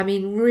I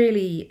mean,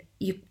 really,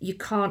 you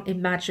can't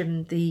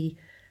imagine the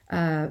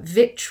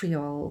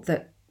vitriol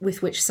that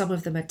with which some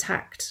of them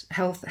attack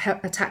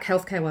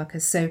healthcare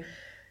workers.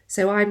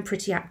 So I'm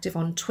pretty active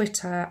on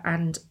Twitter,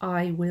 and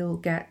I will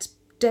get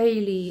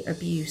daily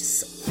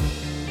abuse.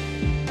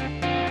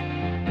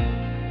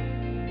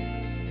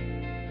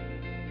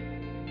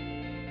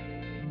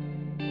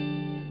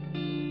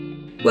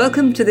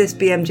 Welcome to this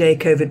BMJ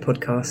COVID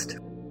podcast.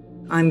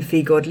 I'm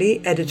Fee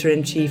Godley,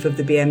 Editor-in-Chief of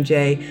the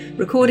BMJ,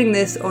 recording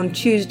this on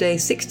Tuesday,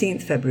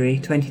 16th February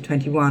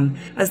 2021,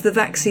 as the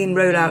vaccine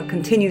rollout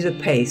continues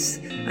apace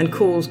and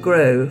calls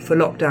grow for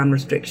lockdown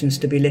restrictions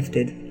to be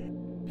lifted.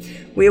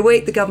 We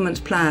await the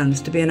government's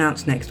plans to be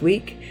announced next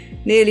week.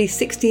 Nearly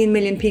 16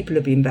 million people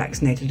have been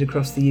vaccinated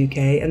across the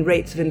UK and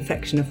rates of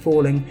infection are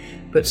falling,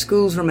 but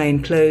schools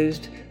remain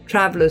closed.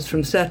 Travellers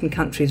from certain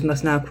countries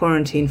must now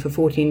quarantine for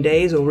 14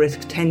 days or risk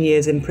 10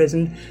 years in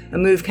prison, a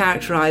move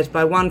characterised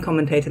by one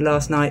commentator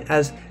last night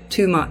as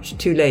too much,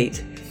 too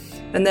late.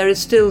 And there is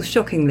still,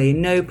 shockingly,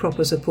 no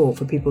proper support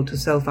for people to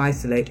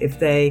self-isolate if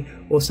they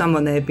or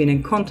someone they have been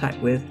in contact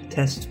with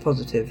tests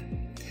positive.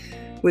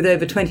 With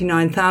over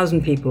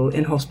 29,000 people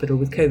in hospital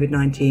with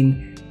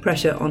COVID-19,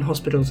 pressure on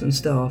hospitals and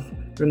staff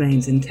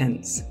remains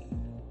intense.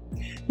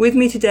 With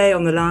me today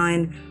on the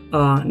line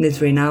are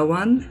Nisreen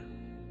Alwan.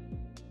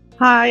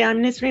 Hi, I'm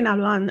Nisreen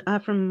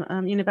Alwan from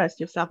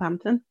University of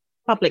Southampton,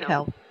 Public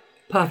Health.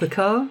 Partha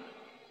Carr.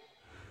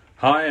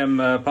 Hi, I'm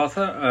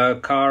Partha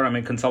Carr. I'm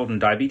a consultant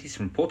diabetes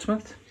from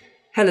Portsmouth.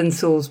 Helen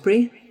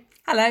Salisbury.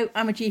 Hello,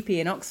 I'm a GP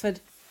in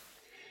Oxford.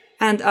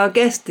 And our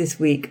guest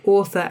this week,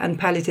 author and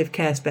palliative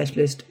care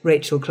specialist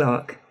Rachel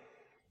Clark.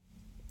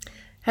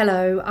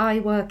 Hello, I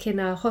work in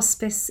a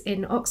hospice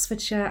in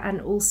Oxfordshire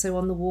and also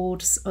on the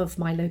wards of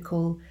my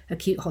local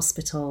acute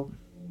hospital.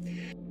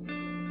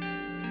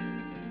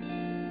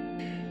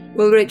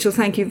 Well, Rachel,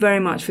 thank you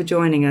very much for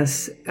joining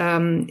us.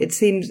 It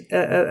seems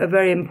a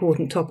very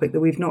important topic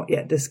that we've not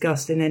yet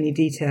discussed in any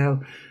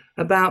detail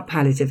about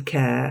palliative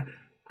care.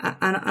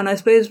 And I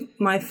suppose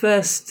my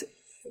first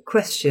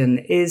question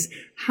is,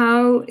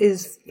 how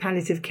is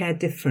palliative care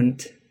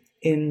different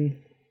in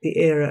the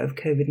era of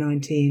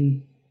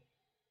COVID-19?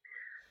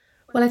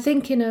 Well, I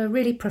think in a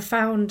really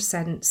profound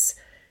sense,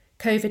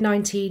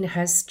 COVID-19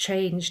 has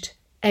changed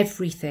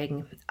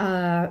everything.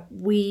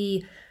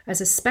 We, as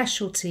a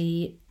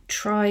specialty,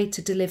 try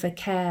to deliver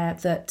care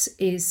that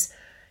is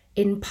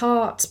in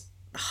part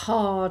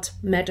hard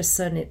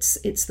medicine.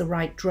 It's the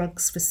right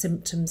drugs for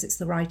symptoms, it's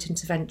the right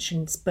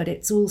interventions, but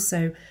it's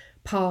also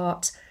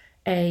part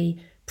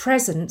a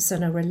presence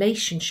and a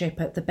relationship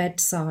at the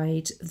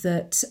bedside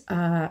that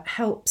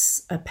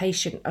helps a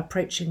patient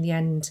approaching the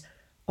end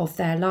of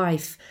their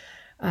life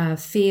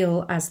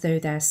feel as though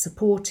they're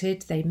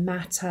supported, they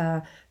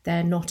matter,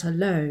 they're not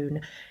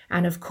alone.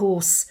 And of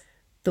course,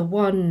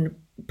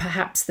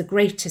 perhaps the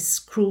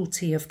greatest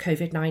cruelty of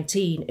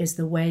COVID-19 is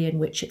the way in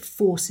which it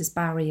forces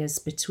barriers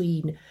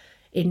between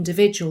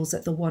individuals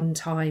at the one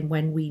time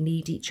when we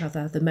need each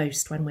other the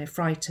most, when we're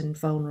frightened,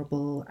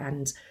 vulnerable,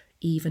 and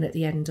even at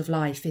the end of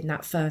life. In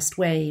that first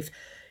wave,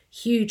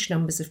 huge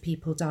numbers of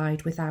people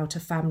died without a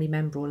family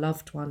member or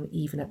loved one,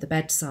 even at the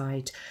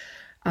bedside.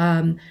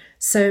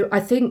 So I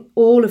think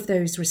all of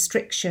those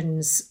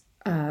restrictions,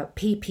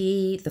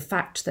 PPE, the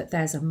fact that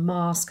there's a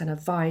mask and a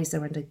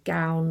visor and a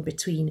gown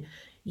between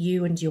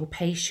you and your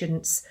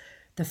patients,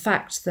 the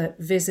fact that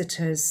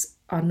visitors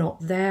are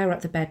not there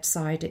at the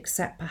bedside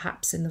except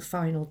perhaps in the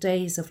final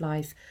days of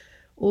life,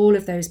 all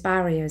of those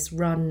barriers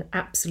run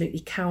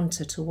absolutely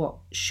counter to what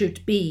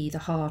should be the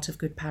heart of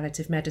good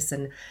palliative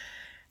medicine.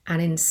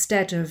 And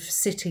instead of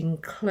sitting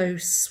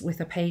close with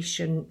a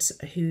patient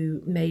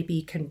who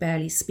maybe can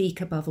barely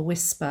speak above a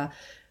whisper,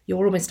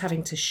 you're almost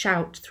having to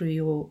shout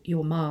through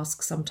your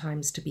mask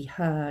sometimes to be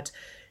heard.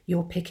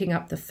 You're picking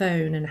up the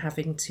phone and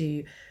having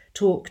to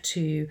talk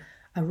to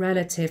a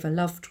relative, a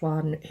loved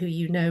one who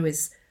you know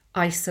is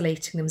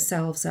isolating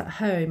themselves at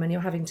home, and you're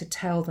having to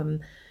tell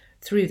them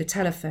through the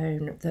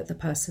telephone that the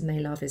person they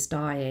love is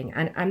dying.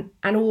 And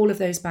all of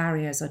those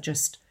barriers are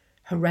just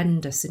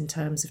horrendous in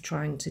terms of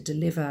trying to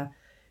deliver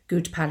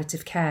good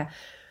palliative care.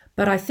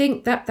 But I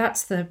think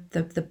that's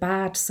the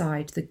bad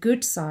side. The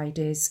good side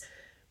is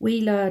we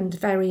learned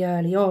very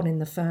early on in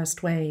the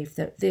first wave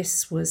that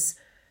this was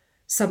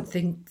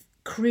something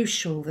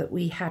crucial that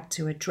we had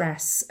to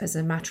address as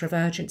a matter of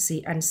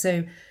urgency. And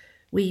so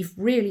we've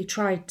really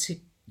tried to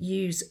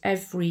use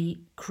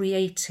every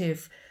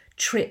creative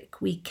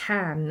trick we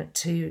can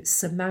to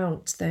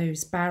surmount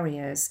those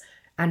barriers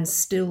and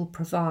still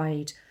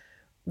provide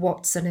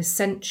what's an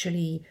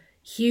essentially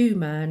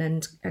human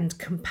and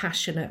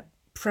compassionate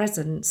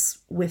presence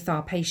with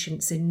our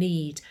patients in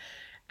need.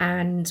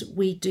 And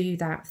we do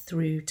that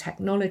through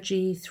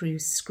technology, through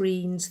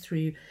screens,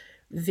 through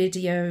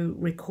video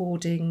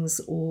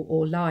recordings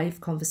or live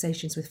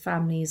conversations with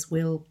families.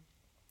 We'll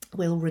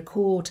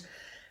record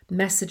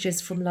messages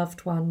from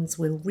loved ones.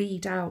 We'll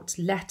read out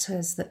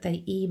letters that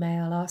they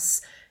email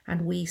us,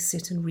 and we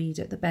sit and read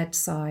at the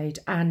bedside.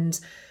 And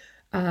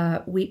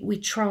we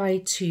try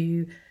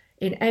to,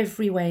 in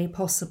every way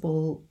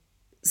possible,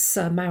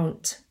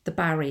 surmount the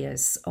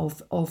barriers of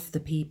the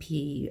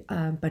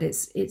PPE, but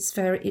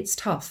it's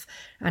tough,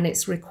 and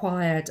it's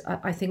required,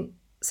 I think,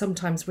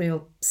 sometimes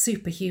real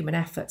superhuman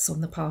efforts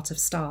on the part of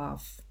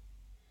staff.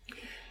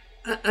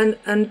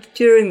 And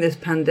during this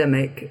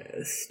pandemic,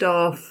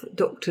 staff,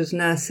 doctors,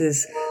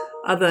 nurses,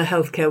 other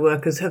healthcare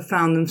workers have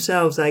found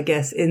themselves, I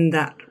guess, in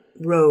that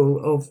role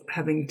of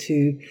having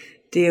to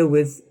deal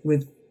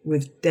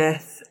with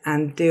death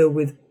and deal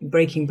with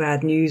breaking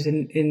bad news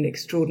in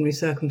extraordinary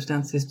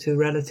circumstances to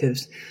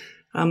relatives.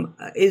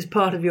 Is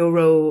part of your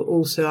role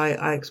also,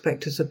 I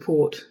expect, to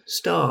support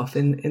staff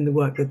in the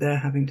work that they're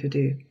having to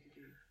do?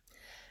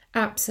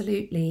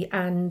 Absolutely.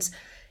 And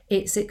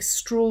it's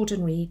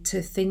extraordinary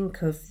to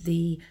think of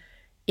the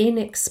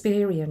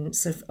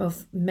inexperience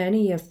of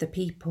many of the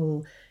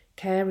people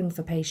caring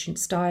for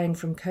patients dying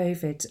from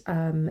COVID,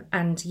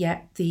 and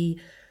yet the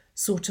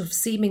sort of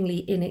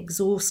seemingly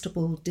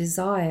inexhaustible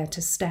desire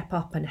to step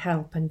up and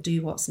help and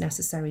do what's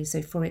necessary.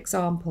 So, for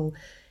example,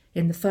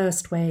 in the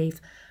first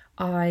wave,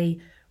 I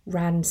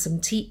ran some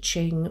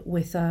teaching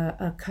with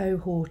a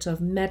cohort of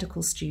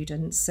medical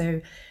students.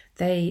 So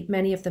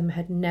many of them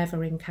had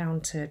never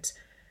encountered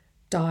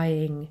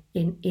dying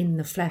in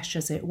the flesh,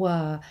 as it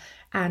were.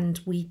 And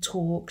we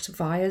talked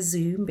via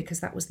Zoom,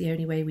 because that was the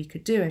only way we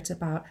could do it,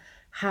 about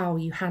how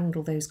you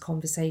handle those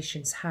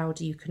conversations. How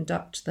do you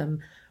conduct them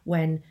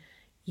when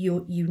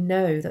you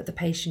know that the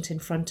patient in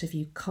front of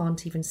you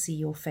can't even see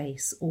your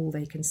face? All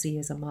they can see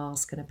is a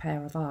mask and a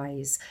pair of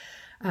eyes.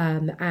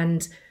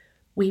 And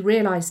we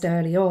realised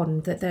early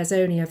on that there's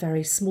only a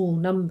very small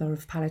number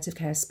of palliative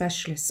care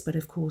specialists, but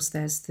of course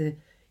there's the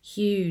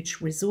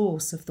huge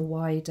resource of the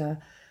wider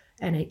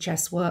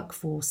NHS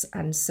workforce.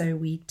 And so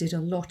we did a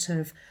lot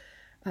of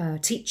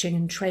teaching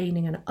and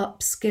training and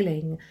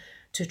upskilling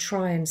to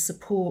try and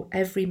support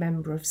every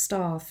member of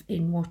staff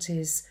in what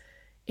is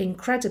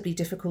incredibly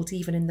difficult,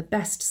 even in the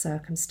best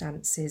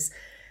circumstances,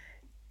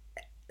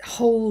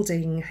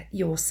 holding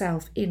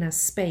yourself in a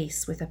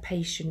space with a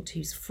patient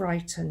who's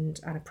frightened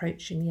and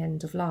approaching the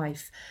end of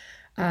life.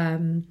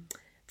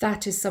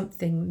 That is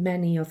something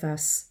many of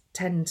us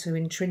tend to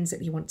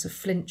intrinsically want to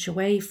flinch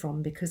away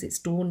from, because it's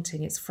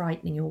daunting, it's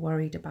frightening, you're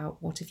worried about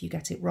what if you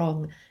get it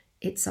wrong,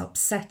 it's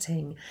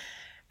upsetting.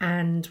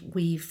 And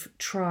we've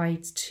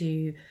tried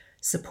to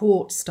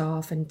support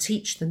staff and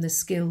teach them the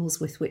skills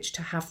with which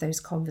to have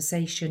those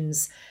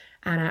conversations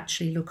and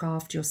actually look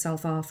after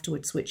yourself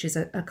afterwards, which is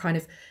a kind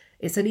of,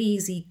 it's an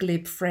easy,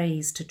 glib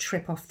phrase to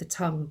trip off the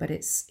tongue, but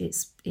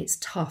it's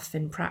tough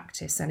in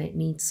practice, and it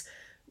needs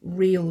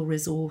real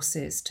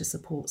resources to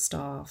support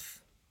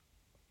staff.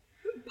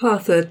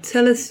 Partha,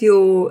 tell us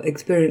your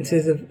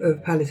experiences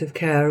of palliative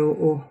care,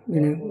 or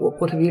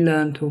what have you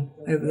learned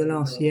over the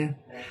last year?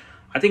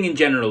 I think in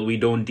general we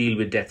don't deal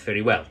with death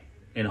very well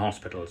in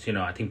hospitals.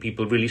 I think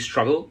people really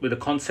struggle with the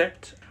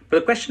concept. But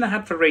the question I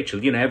had for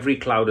Rachel, every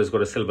cloud has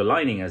got a silver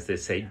lining, as they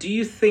say. Do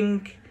you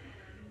think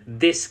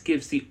this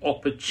gives the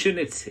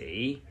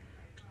opportunity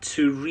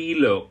to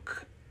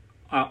relook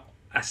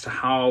as to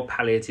how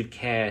palliative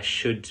care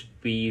should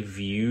be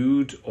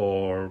viewed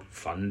or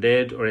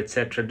funded, or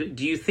etc.?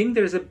 Do you think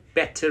there's a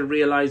better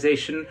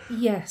realisation?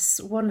 Yes,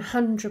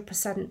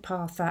 100%,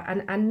 Partha.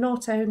 And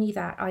not only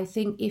that, I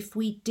think if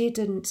we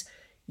didn't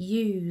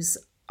use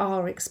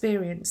our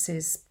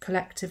experiences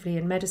collectively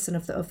in medicine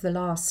of the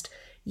last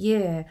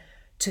year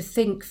to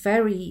think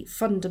very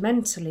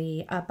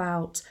fundamentally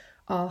about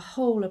our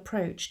whole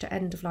approach to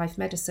end-of-life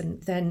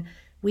medicine, then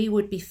we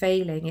would be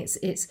failing.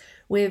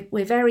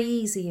 We're very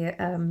easy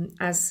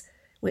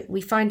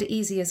we find it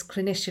easy as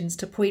clinicians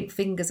to point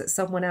fingers at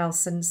someone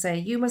else and say,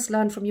 you must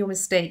learn from your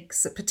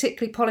mistakes,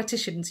 particularly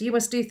politicians, you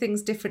must do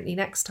things differently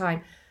next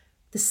time.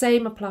 The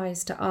same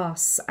applies to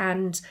us,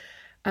 and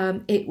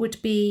it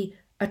would be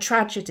a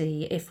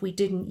tragedy if we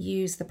didn't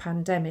use the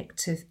pandemic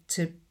to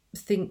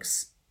think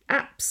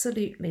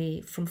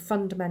absolutely from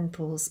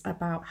fundamentals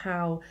about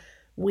how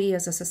we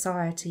as a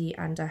society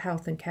and a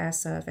health and care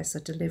service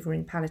are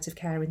delivering palliative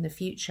care in the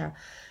future.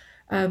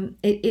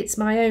 It's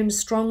my own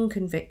strong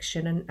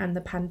conviction, and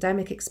the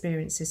pandemic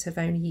experiences have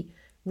only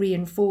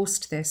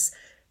reinforced this,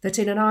 that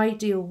in an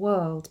ideal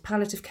world,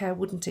 palliative care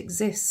wouldn't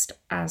exist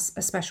as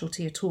a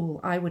specialty at all.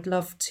 I would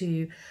love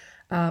to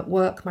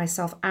work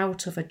myself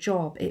out of a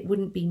job. It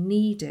wouldn't be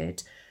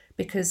needed,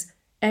 because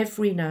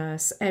every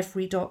nurse,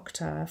 every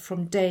doctor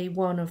from day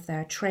one of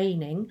their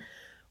training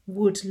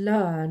would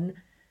learn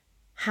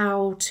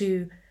how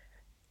to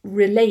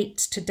relate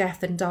to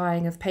death and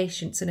dying of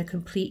patients in a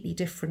completely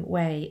different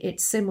way.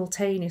 It's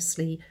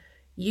simultaneously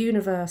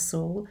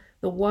universal,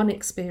 the one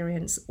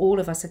experience all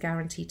of us are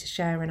guaranteed to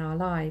share in our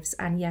lives,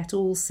 and yet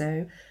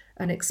also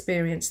an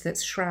experience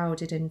that's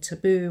shrouded in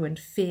taboo and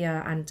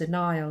fear and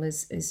denial,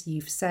 as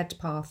you've said,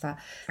 Partha.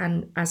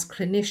 And as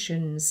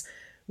clinicians,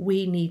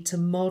 we need to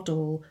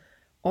model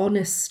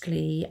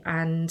honestly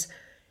and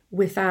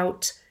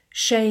without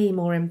shame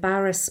or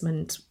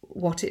embarrassment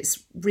what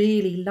it's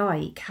really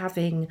like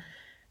having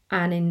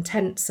an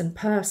intense and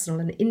personal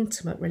and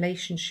intimate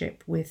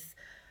relationship with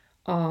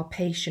our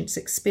patient's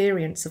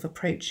experience of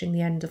approaching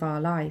the end of our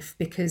life,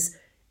 because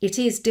it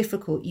is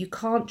difficult. You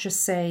can't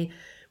just say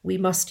we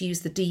must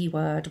use the D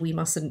word, we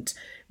mustn't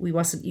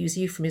use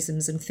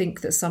euphemisms and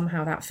think that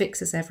somehow that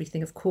fixes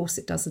everything. Of course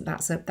it doesn't.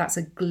 That's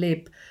a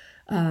glib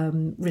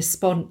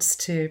response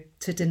to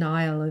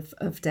denial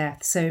of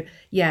death. So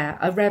yeah,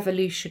 a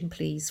revolution,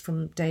 please,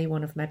 from day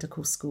one of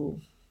medical school.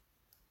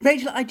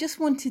 Rachel, I just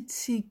wanted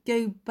to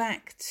go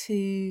back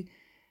to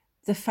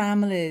the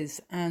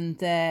families and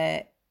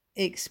their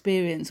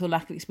experience or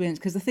lack of experience,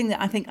 because the thing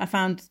that I think I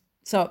found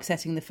so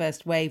upsetting in the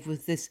first wave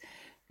was this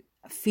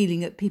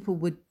feeling that people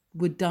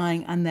were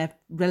dying and their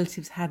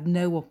relatives had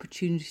no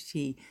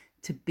opportunity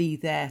to be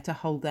there, to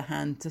hold their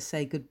hand, to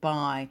say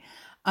goodbye.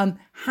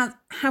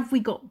 Have we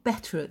got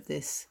better at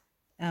this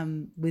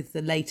with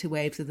the later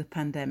waves of the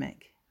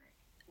pandemic?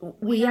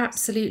 We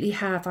absolutely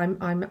have.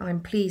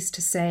 I'm pleased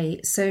to say.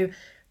 So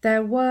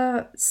there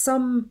were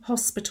some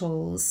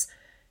hospitals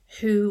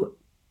who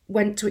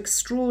went to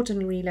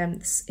extraordinary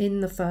lengths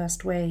in the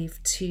first wave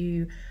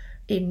to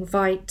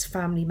invite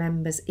family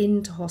members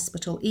into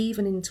hospital,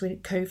 even into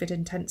COVID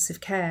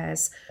intensive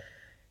cares,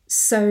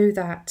 so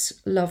that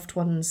loved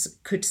ones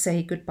could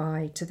say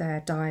goodbye to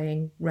their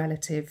dying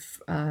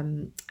relative.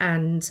 And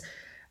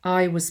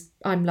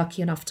I'm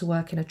lucky enough to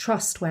work in a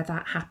trust where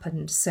that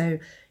happened. So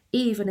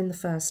even in the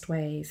first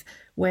wave,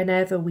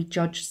 whenever we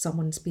judged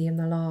someone to be in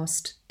the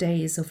last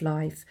days of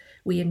life,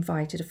 we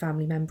invited a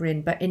family member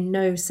in. But in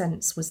no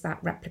sense was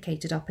that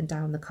replicated up and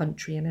down the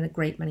country, and in a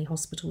great many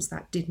hospitals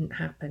that didn't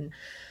happen.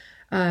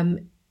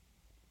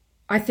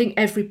 I think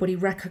everybody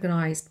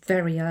recognised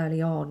very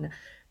early on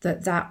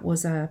that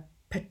was a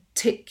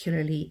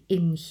particularly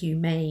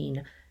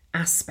inhumane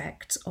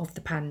aspect of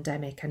the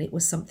pandemic, and it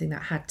was something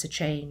that had to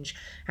change,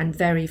 and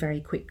very,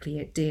 very quickly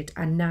it did.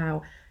 And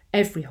now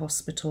every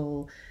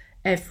hospital,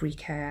 every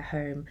care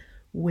home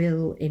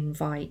will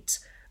invite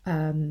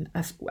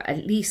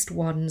at least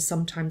one,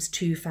 sometimes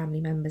two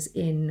family members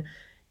in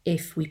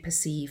if we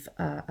perceive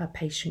a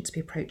patient to be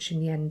approaching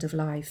the end of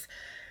life.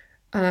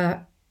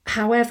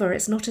 However,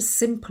 it's not as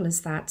simple as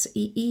that.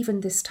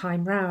 Even this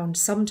time round,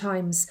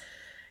 sometimes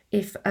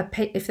if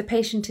the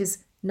patient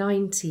is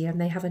 90 and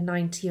they have a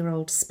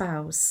 90-year-old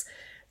spouse,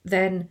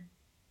 then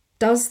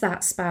does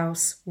that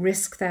spouse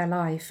risk their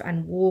life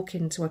and walk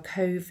into a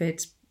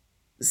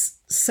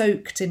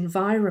COVID-soaked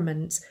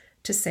environment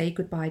to say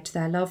goodbye to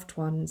their loved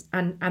ones?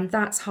 And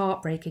that's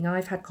heartbreaking.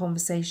 I've had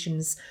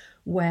conversations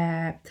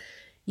where,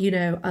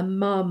 a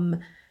mum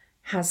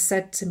has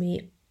said to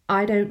me,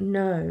 I don't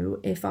know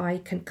if I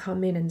can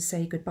come in and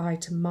say goodbye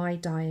to my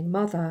dying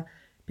mother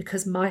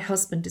because my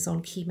husband is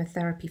on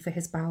chemotherapy for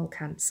his bowel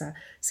cancer.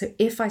 So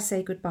if I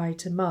say goodbye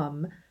to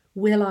mum,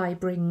 will I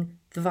bring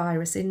the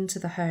virus into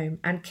the home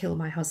and kill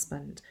my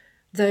husband?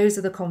 Those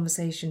are the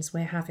conversations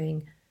we're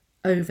having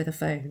over the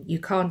phone. You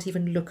can't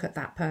even look at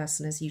that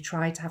person as you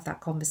try to have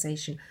that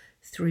conversation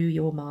through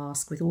your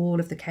mask with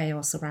all of the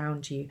chaos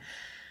around you.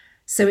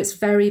 So it's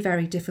very,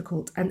 very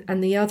difficult.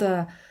 And the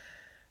other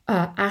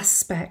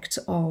aspect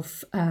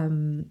of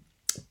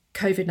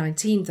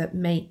COVID-19 that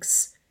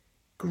makes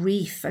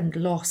grief and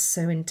loss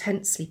so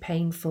intensely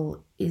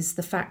painful is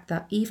the fact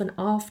that even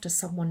after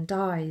someone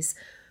dies,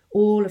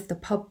 all of the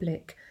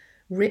public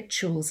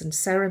rituals and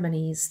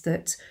ceremonies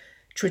that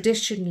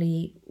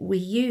traditionally we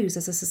use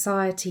as a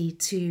society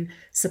to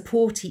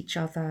support each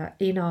other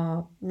in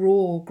our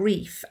raw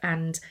grief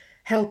and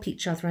help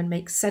each other and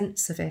make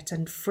sense of it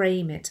and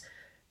frame it,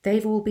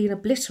 they've all been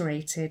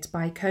obliterated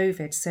by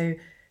COVID. So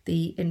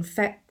the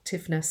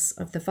infectiveness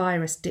of the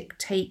virus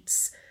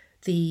dictates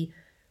the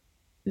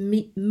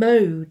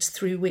modes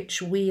through which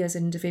we as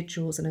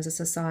individuals and as a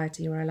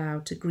society are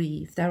allowed to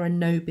grieve. There are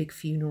no big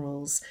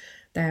funerals.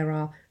 There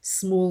are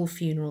small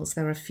funerals.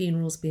 There are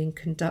funerals being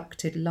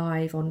conducted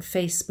live on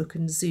Facebook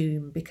and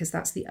Zoom because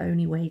that's the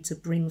only way to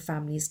bring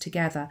families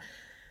together.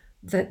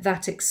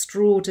 That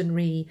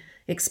extraordinary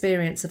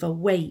experience of a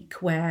wake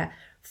where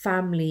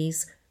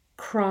families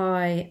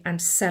cry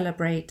and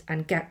celebrate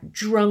and get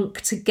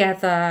drunk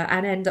together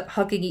and end up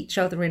hugging each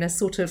other in a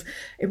sort of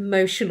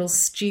emotional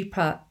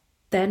stupor,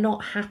 they're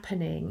not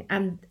happening.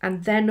 And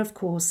then, of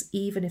course,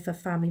 even if a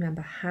family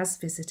member has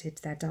visited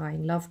their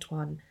dying loved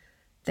one,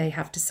 they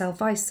have to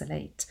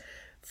self-isolate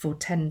for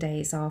 10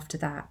 days after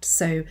that.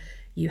 So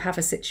you have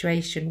a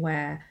situation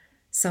where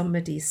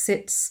somebody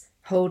sits,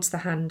 holds the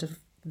hand of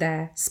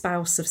their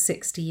spouse of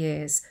 60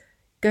 years,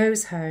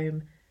 goes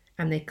home,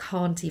 and they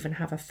can't even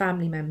have a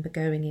family member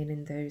going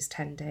in those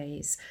 10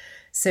 days.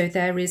 So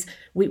there is,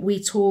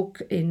 we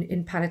talk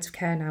in palliative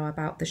care now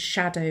about the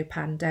shadow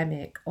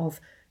pandemic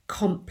of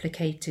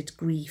complicated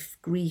grief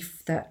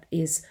that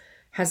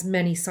has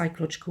many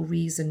psychological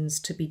reasons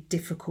to be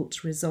difficult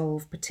to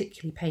resolve,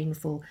 particularly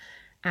painful.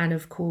 And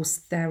of course,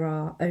 there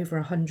are over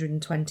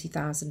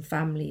 120,000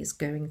 families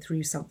going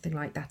through something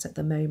like that at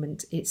the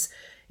moment. It's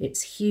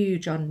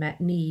huge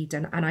unmet need.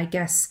 And I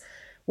guess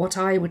what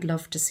I would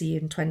love to see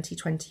in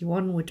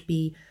 2021 would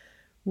be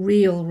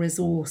real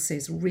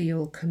resources,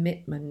 real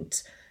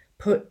commitment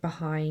put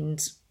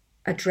behind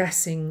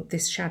addressing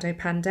this shadow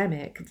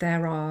pandemic.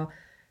 There are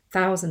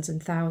thousands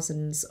and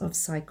thousands of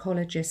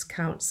psychologists,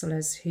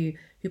 counsellors who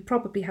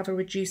probably have a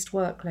reduced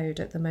workload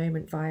at the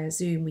moment via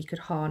Zoom. We could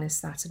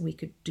harness that and we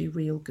could do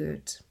real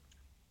good.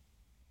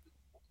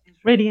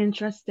 Really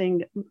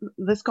interesting,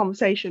 this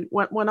conversation.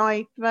 When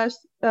I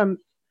first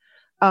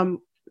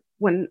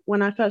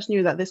when I first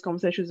knew that this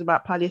conversation was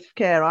about palliative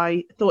care,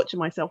 I thought to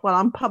myself, well,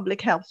 I'm public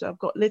health, so I've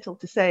got little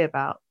to say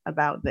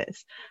about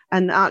this.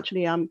 And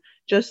actually, I'm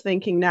just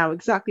thinking now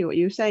exactly what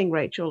you're saying,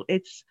 Rachel.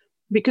 It's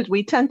because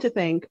we tend to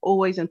think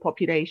always in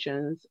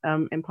populations,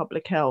 in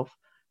public health,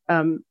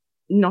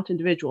 not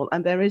individual.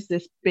 And there is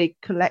this big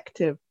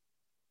collective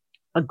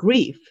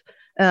grief,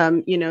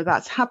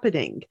 that's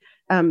happening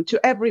to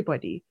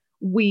everybody.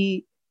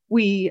 We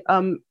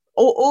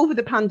over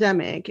the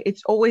pandemic,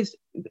 it's always,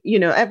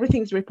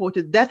 everything's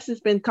reported. Deaths has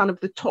been kind of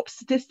the top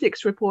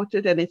statistics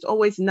reported, and it's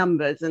always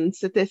numbers and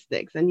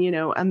statistics, and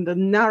and the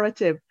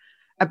narrative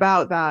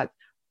about that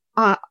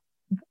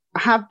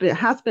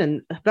has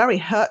been very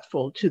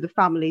hurtful to the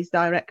families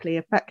directly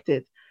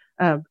affected,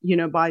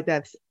 by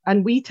deaths.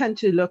 And we tend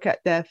to look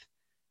at death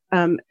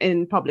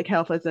in public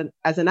health as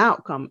an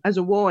outcome, as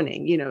a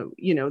warning.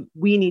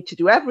 We need to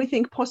do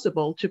everything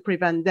possible to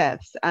prevent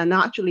deaths. And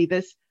actually,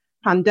 this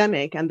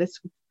pandemic and this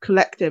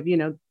collective,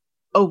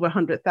 over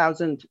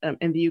 100,000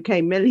 in the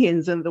UK,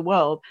 millions in the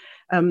world,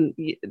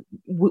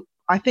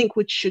 I think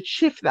we should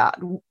shift that.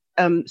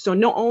 So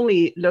not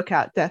only look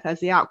at death as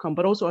the outcome,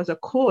 but also as a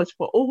cause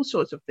for all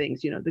sorts of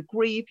things, the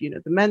grief,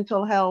 the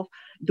mental health,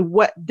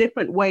 the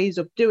different ways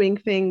of doing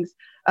things,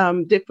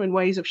 different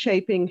ways of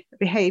shaping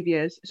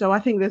behaviors. So I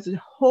think there's a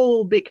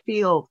whole big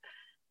field,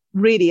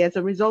 really, as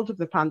a result of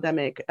the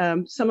pandemic.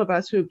 Some of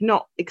us who've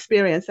not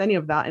experienced any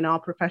of that in our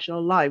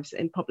professional lives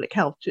in public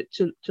health,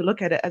 to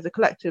look at it as a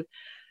collective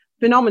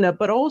phenomena,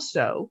 but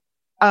also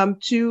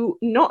the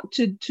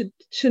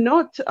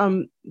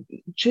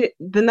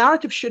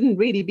narrative shouldn't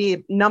really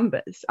be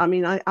numbers. I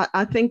mean,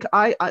 I think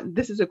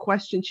this is a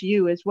question to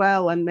you as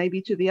well, and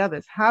maybe to the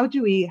others. How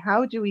do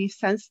we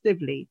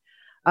sensitively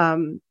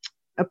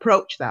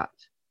approach that?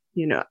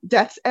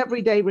 Deaths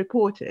every day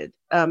reported,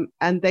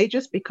 and they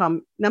just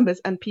become numbers,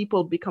 and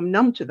people become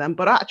numb to them.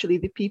 But actually,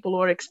 the people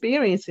who are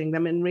experiencing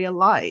them in real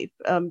life,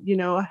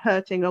 are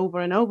hurting over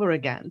and over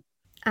again.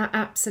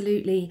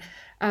 Absolutely.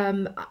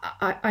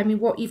 I mean,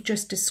 what you've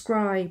just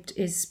described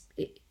is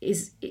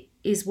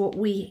what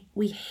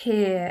we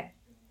hear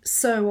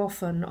so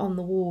often on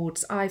the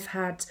wards. I've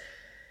had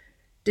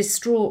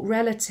distraught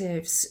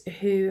relatives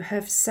who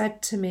have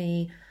said to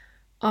me,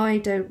 I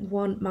don't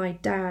want my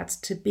dad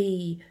to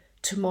be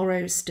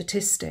tomorrow's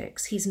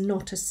statistics. He's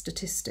not a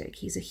statistic.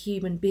 He's a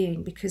human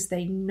being, because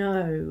they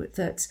know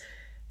that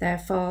their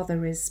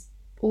father is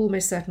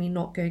almost certainly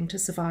not going to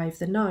survive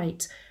the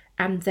night.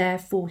 And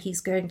therefore,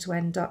 he's going to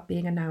end up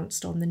being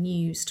announced on the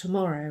news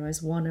tomorrow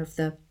as one of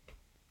the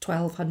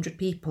 1,200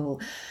 people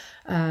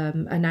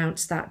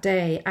announced that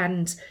day.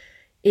 And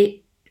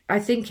I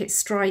think it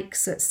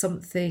strikes at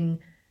something,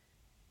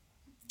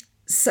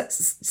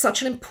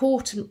 such an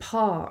important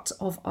part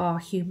of our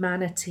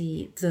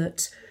humanity,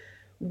 that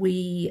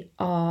we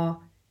are,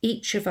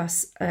 each of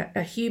us,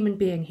 a human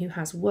being who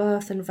has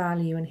worth and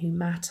value and who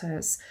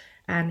matters,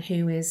 and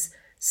who is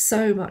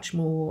so much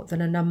more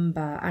than a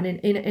number. And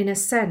in a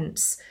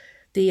sense,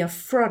 the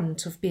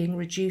affront of being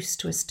reduced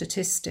to a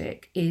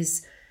statistic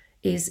is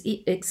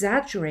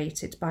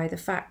exaggerated by the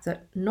fact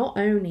that not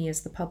only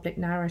is the public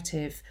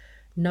narrative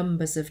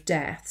numbers of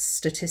deaths,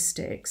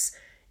 statistics,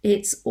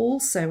 it's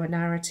also a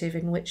narrative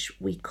in which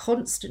we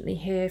constantly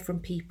hear from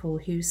people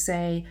who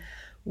say,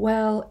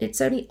 well, it's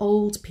only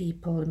old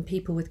people and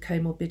people with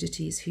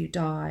comorbidities who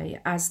die,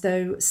 as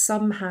though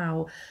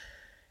somehow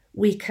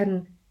we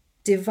can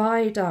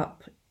divide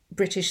up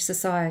British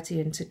society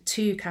into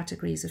two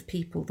categories of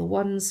people: the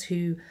ones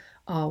who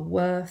are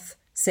worth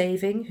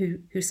saving,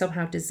 who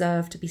somehow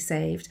deserve to be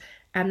saved,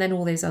 and then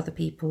all those other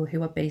people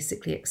who are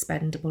basically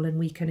expendable and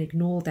we can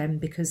ignore them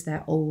because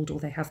they're old or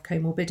they have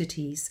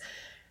comorbidities.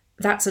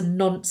 That's a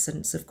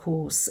nonsense, of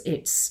course.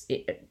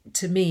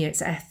 To me,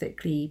 it's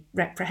ethically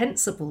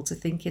reprehensible to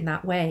think in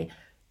that way,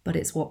 but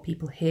it's what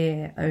people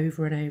hear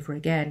over and over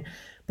again,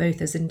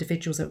 both as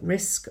individuals at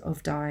risk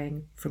of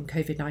dying from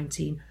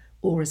COVID-19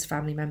 or as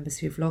family members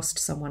who've lost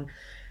someone.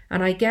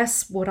 And I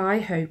guess what I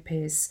hope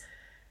is,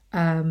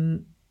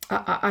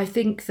 I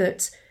think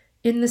that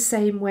in the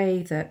same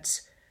way that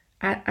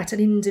at an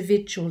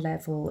individual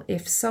level,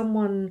 if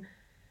someone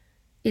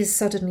is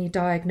suddenly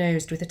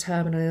diagnosed with a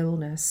terminal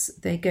illness,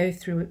 they go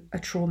through a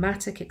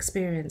traumatic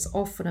experience,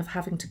 often of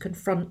having to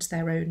confront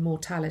their own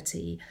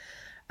mortality.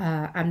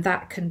 And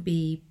that can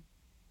be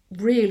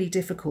really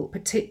difficult,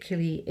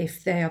 particularly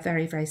if they are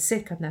very, very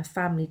sick and their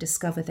family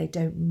discover they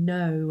don't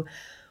know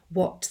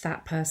what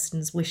that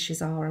person's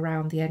wishes are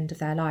around the end of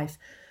their life.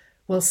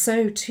 Well,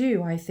 so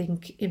too, I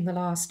think, in the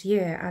last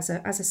year, as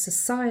a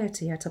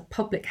society, at a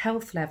public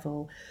health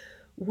level,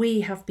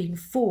 we have been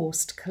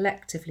forced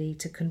collectively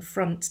to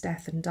confront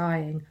death and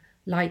dying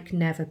like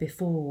never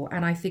before.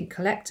 And I think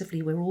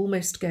collectively we're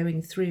almost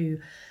going through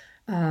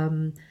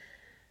an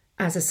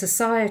as a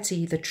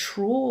society, the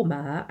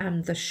trauma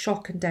and the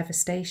shock and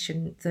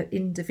devastation that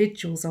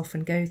individuals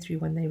often go through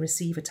when they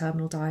receive a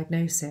terminal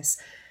diagnosis.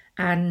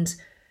 And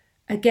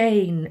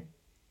again,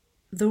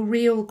 the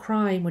real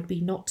crime would be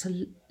not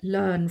to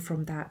learn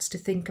from that, to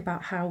think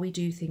about how we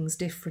do things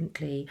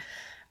differently.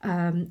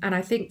 And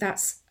I think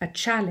that's a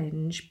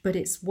challenge, but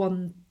it's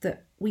one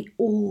that we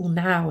all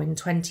now in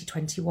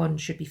 2021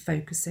 should be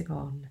focusing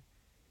on.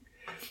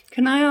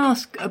 Can I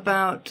ask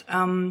about,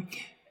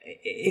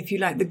 if you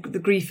like, the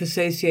grief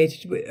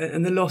associated with,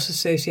 and the loss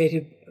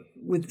associated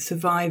with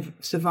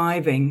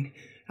surviving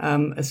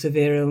a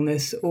severe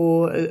illness,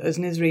 or as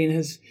Nisreen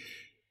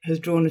has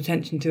drawn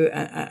attention to,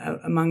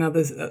 among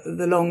others,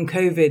 the long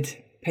COVID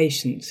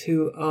patients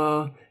who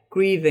are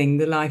grieving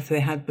the life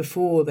they had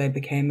before they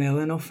became ill,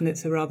 and often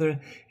it's a rather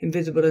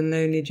invisible and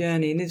lonely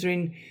journey.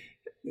 Nisreen,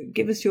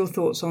 give us your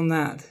thoughts on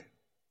that.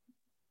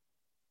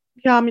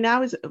 Yeah, I mean,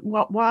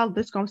 while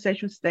this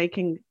conversation was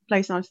taking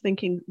place, I was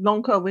thinking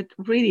long COVID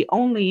really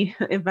only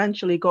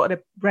eventually got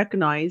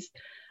recognized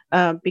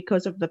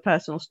because of the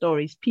personal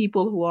stories.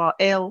 People who are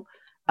ill,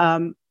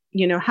 had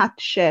to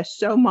share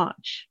so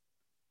much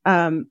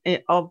and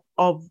they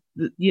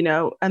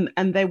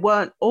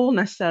weren't all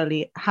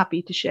necessarily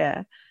happy to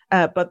share,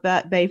 but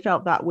that they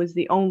felt that was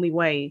the only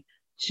way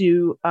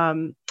to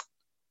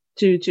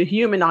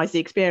humanize the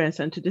experience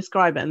and to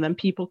describe it, and then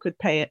people could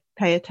pay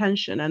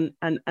attention,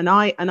 and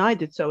I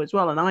did so as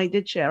well, and I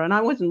did share, and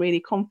I wasn't really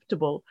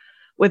comfortable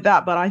with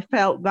that, but I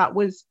felt that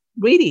is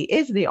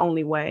the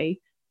only way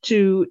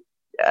to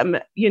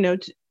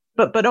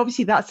but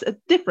obviously that's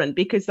different,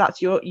 because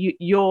that's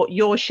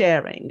your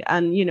sharing,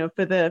 and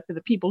for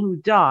the people who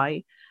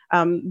die,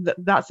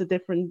 that's a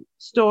different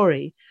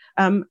story.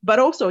 But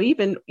also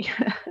even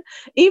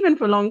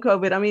for long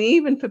COVID, I mean,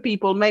 even for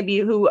people maybe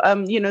who,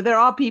 there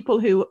are people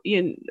who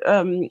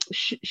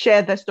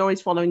share their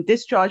stories following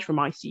discharge from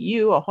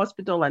ICU or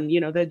hospital, and,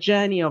 their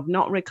journey of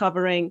not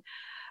recovering.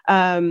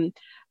 But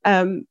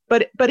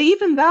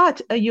even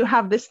that, you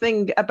have this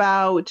thing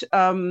about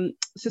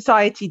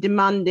society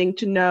demanding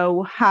to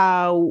know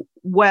how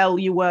well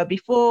you were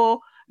before.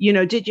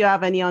 Did you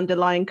have any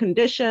underlying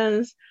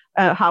conditions?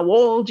 How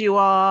old you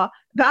are?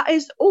 That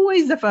is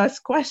always the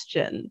first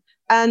question,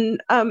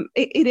 and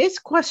it is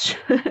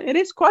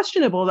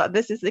questionable that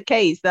this is the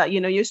case. That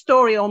your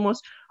story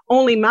almost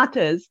only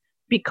matters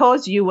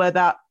because you were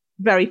that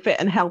very fit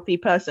and healthy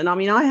person. I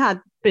mean, I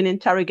had been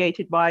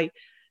interrogated by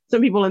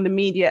some people in the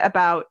media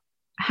about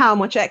how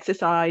much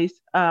exercise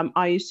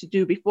I used to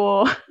do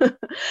before,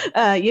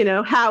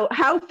 how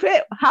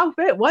fit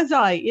was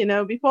I,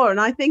 before. And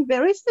I think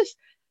there is this,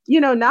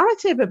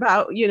 narrative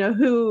about,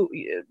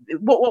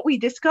 what we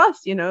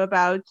discussed,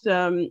 about,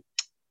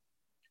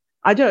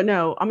 I don't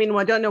know. I mean,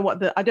 I don't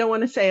know I don't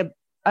want to say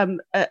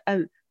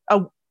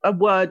a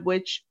word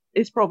which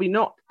is probably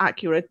not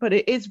accurate, but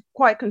it is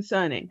quite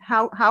concerning.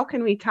 How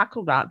can we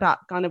tackle that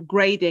kind of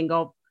grading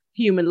of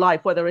human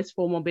life, whether it's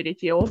for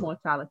morbidity or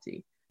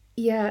mortality?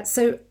 Yeah,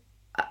 so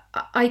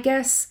I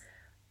guess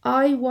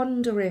I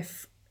wonder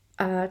if,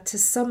 to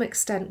some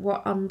extent,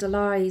 what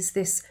underlies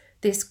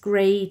this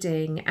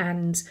grading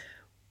and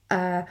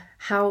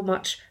how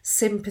much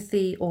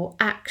sympathy or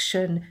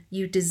action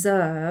you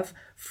deserve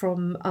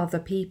from other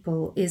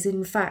people is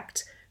in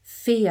fact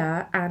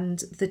fear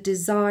and the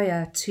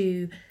desire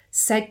to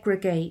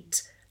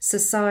segregate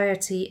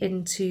society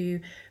into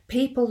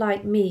people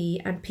like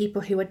me and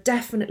people who are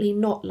definitely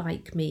not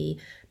like me,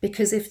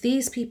 because if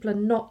these people are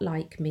not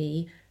like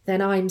me, then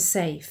I'm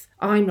safe.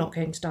 I'm not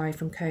going to die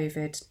from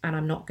COVID, and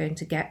I'm not going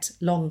to get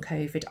long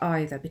COVID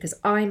either, because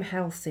I'm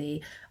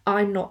healthy.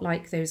 I'm not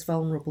like those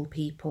vulnerable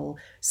people,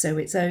 so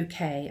it's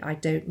okay. I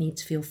don't need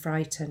to feel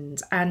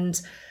frightened.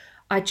 And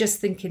I just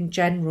think in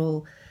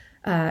general,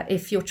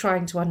 if you're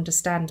trying to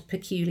understand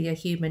peculiar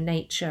human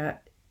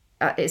nature,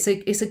 it's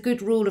a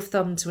good rule of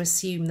thumb to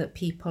assume that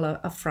people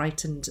are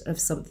frightened of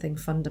something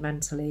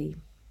fundamentally.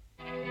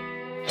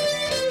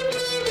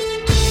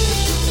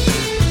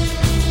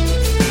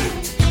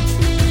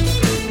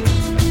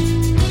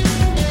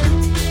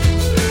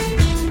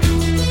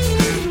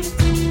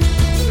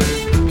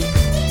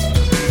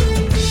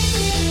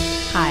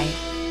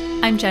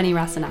 I'm Jenny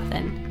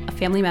Rasanathan, a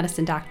family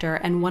medicine doctor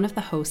and one of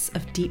the hosts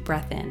of Deep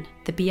Breath In,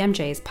 the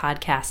BMJ's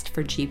podcast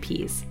for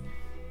GPs.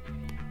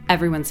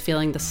 Everyone's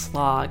feeling the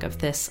slog of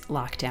this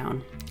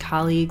lockdown,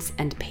 colleagues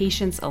and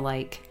patients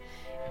alike.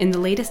 In the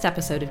latest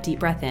episode of Deep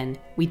Breath In,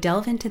 we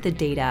delve into the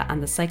data on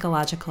the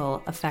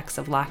psychological effects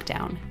of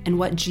lockdown and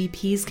what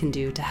GPs can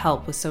do to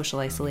help with social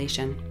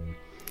isolation.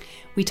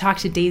 We talked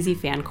to Daisy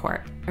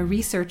Fancourt, a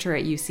researcher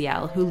at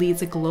UCL who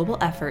leads a global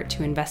effort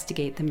to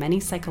investigate the many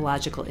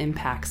psychological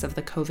impacts of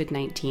the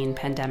COVID-19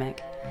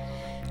 pandemic.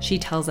 She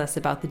tells us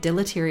about the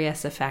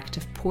deleterious effect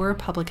of poor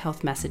public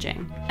health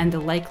messaging and the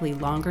likely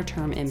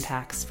longer-term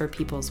impacts for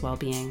people's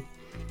well-being.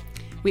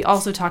 We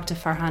also talked to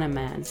Farhana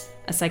Mann,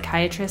 a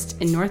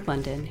psychiatrist in North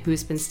London who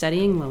has been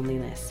studying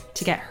loneliness,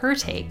 to get her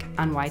take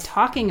on why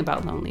talking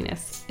about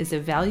loneliness is a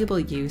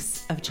valuable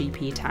use of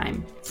GP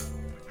time.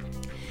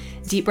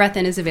 Deep Breath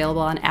In is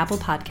available on Apple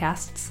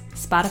Podcasts,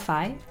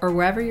 Spotify, or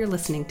wherever you're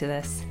listening to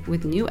this,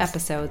 with new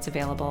episodes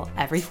available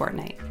every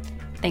fortnight.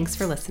 Thanks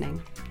for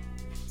listening.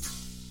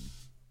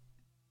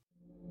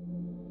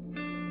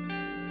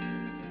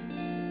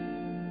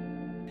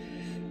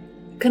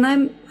 Can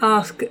I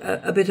ask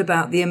a bit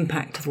about the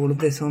impact of all of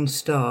this on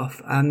staff?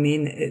 I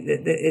mean,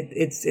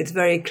 it's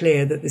very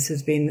clear that this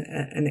has been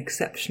an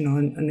exceptional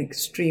and an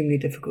extremely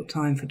difficult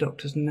time for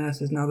doctors and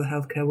nurses and other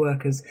healthcare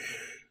workers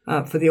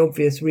for the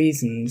obvious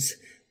reasons.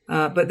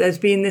 But there's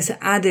been this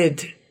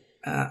added,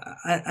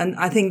 and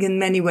I think in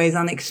many ways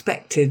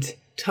unexpected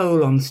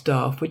toll on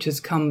staff, which has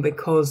come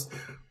because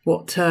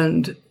what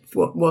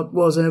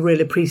was a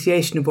real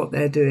appreciation of what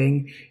they're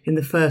doing in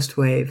the first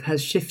wave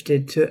has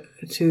shifted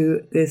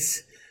to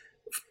this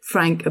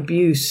frank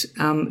abuse,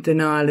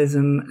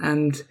 denialism,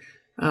 and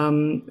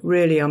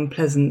really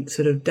unpleasant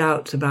sort of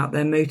doubts about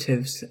their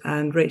motives.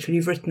 And Rachel,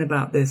 you've written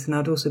about this, and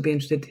I'd also be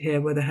interested to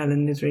hear whether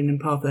Helen, Nisreen and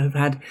Partha have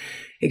had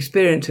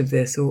experience of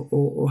this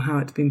or how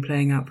it's been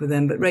playing out for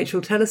them. But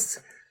Rachel, tell us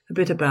a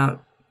bit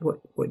about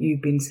what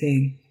you've been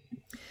seeing.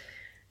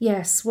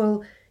 Yes,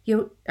 well,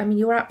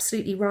 you're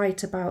absolutely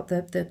right about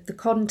the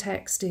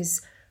context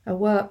is a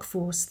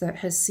workforce that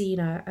has seen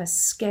a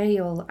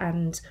scale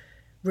and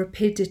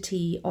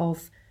rapidity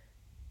of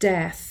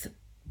death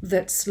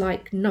that's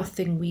like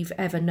nothing we've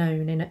ever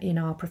known in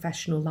our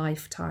professional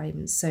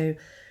lifetimes. So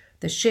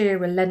the sheer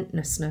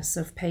relentlessness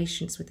of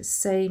patients with the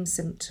same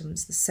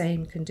symptoms, the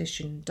same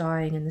condition,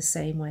 dying in the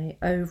same way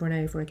over and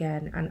over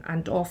again,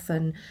 and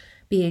often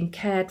being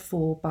cared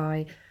for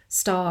by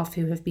staff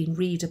who have been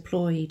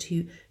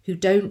redeployed, who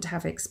don't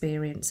have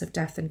experience of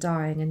death and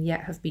dying, and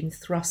yet have been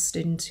thrust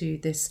into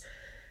this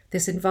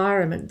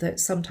environment that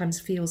sometimes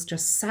feels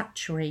just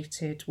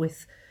saturated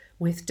with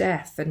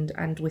death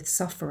and with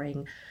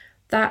suffering.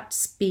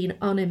 That's been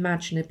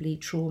unimaginably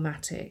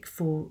traumatic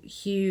for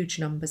huge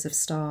numbers of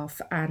staff.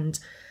 And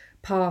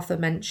Partha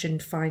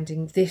mentioned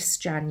finding this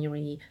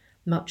January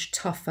much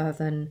tougher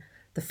than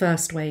the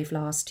first wave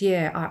last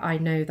year. I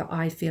know that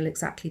I feel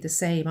exactly the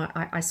same.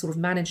 I sort of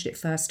managed it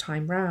first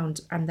time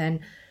round, and then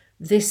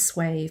this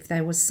wave,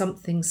 there was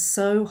something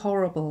so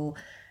horrible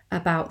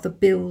about the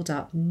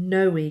build-up,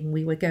 knowing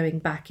we were going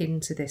back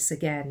into this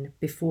again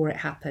before it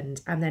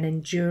happened, and then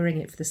enduring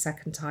it for the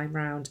second time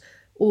round,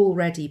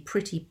 already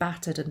pretty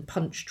battered and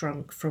punch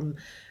drunk from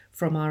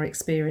our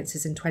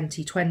experiences in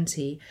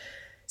 2020.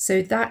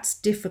 So that's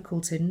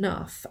difficult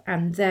enough.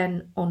 And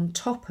then on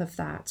top of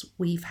that,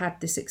 we've had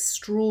this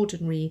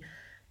extraordinary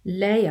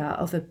layer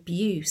of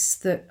abuse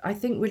that I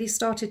think really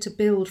started to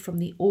build from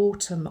the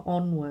autumn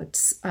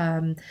onwards.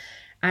 And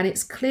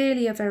it's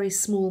clearly a very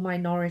small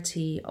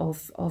minority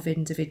of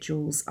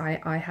individuals.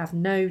 I have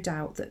no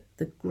doubt that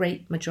the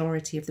great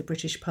majority of the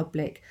British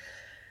public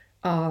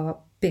are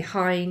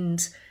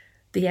behind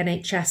the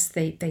NHS.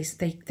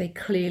 They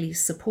clearly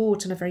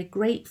support and are very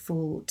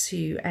grateful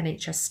to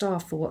NHS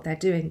staff for what they're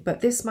doing.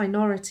 But this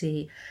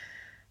minority,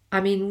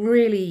 I mean,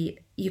 really,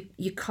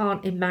 you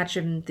can't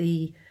imagine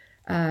the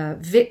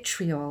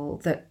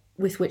vitriol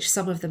with which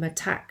some of them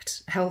attack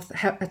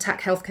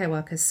healthcare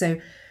workers.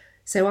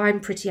 So I'm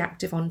pretty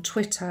active on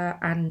Twitter,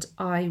 and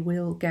I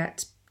will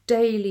get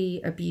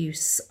daily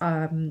abuse.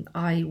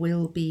 I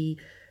will be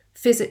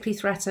physically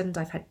threatened.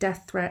 I've had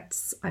death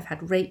threats. I've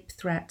had rape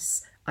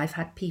threats. I've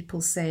had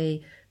people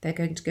say they're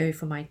going to go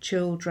for my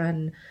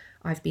children.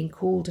 I've been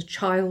called a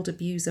child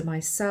abuser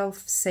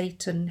myself,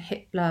 Satan,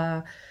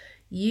 Hitler,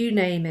 you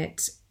name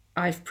it.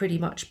 I've pretty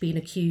much been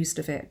accused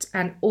of it.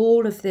 And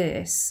all of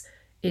this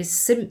is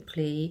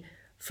simply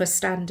for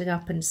standing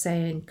up and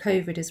saying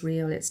COVID is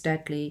real, it's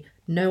deadly.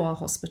 No, our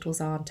hospitals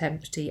aren't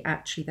empty.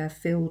 Actually, they're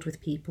filled with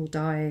people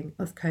dying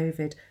of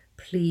COVID.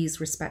 Please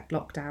respect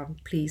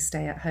lockdown. Please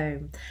stay at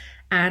home.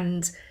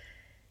 And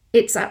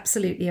it's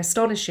absolutely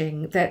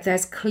astonishing that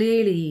there's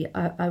clearly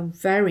a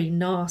very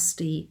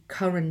nasty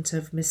current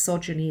of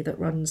misogyny that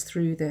runs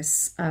through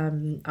this.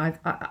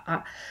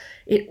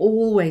 It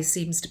always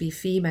seems to be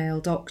female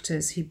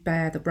doctors who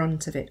bear the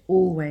brunt of it.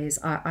 Always.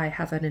 I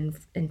have an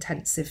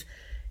intensive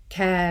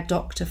care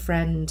doctor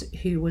friend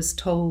who was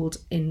told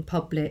in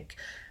public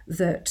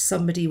that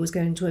somebody was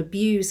going to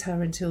abuse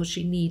her until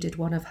she needed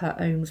one of her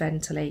own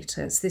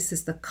ventilators. This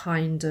is the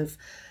kind of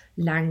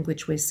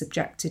language we're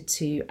subjected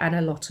to, and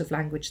a lot of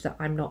language that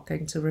I'm not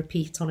going to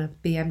repeat on a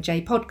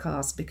BMJ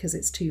podcast because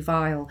it's too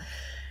vile.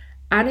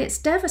 And it's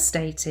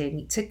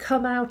devastating to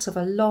come out of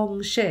a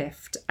long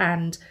shift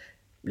and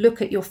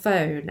look at your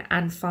phone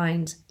and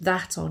find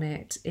that on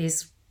it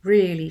is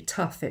really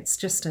tough. It's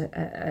just an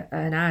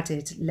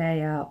added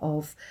layer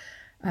of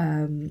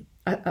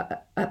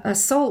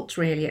assault,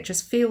 really. It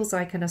just feels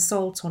like an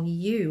assault on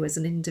you as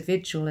an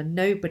individual, and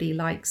nobody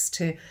likes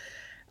to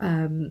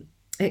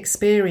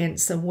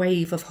experience a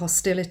wave of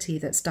hostility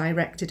that's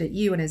directed at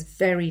you and is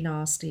very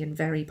nasty and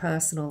very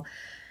personal.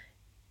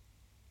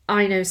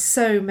 I know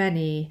so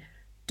many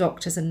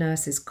doctors and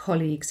nurses,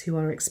 colleagues who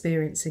are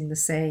experiencing the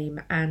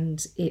same,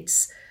 and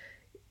it's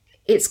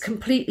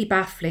completely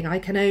baffling. I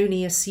can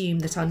only assume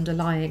that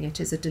underlying it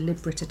is a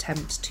deliberate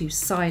attempt to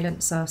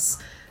silence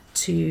us,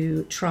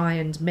 to try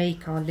and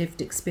make our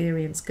lived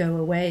experience go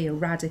away,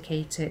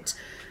 eradicate it,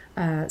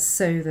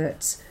 so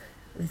that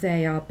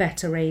they are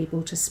better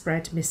able to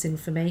spread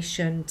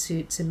misinformation,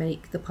 to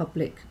make the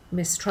public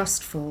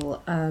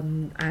mistrustful.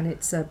 And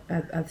it's a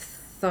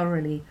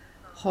thoroughly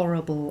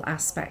horrible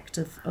aspect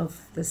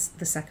of the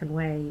second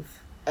wave.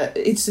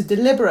 It's a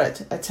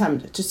deliberate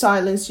attempt to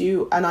silence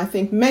you, and I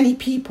think many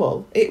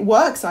people, it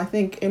works, I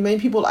think, in many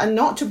people, and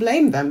not to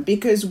blame them,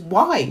 because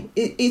why?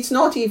 It's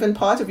not even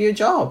part of your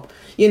job.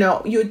 You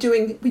know, we're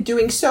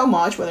doing so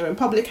much, whether in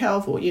public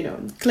health or, you know,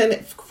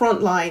 clinic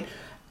frontline,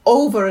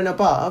 over and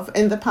above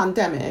in the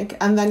pandemic,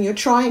 and then you're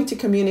trying to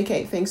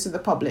communicate things to the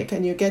public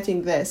and you're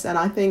getting this. And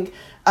I think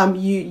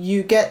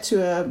you get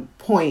to a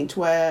point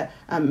where,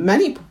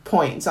 many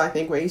points, I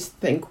think, where you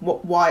think,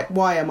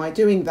 why am I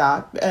doing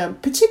that?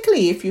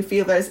 Particularly if you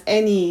feel there's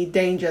any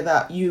danger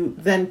that you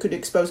then could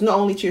expose not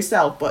only to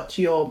yourself, but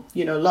to your,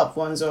 you know, loved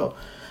ones or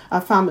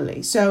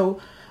family. So,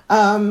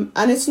 and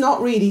it's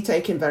not really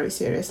taken very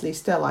seriously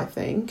still, I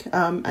think,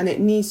 and it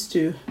needs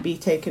to be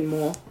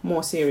taken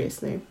more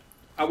seriously.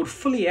 I would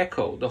fully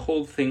echo the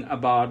whole thing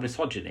about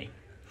misogyny,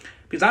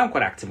 because I'm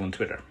quite active on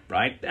Twitter,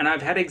 right? And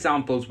I've had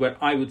examples where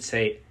I would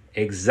say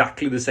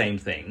exactly the same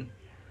thing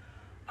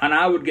and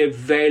I would get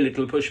very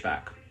little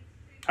pushback.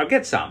 I'll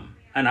get some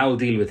and I will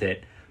deal with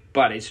it,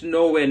 but it's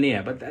nowhere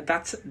near. But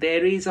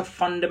there is a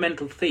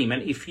fundamental theme.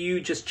 And if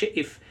you just,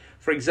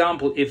 for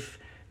example, if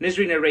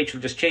Nisreen and Rachel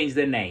just change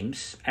their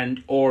names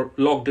or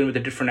logged in with a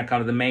different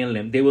account of the male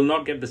name, they will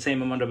not get the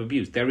same amount of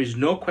abuse. There is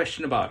no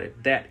question about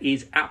it. That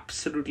is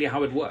absolutely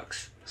how it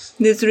works.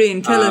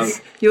 Nisreen, tell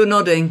us. You're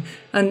nodding,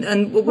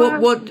 and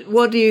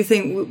what do you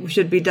think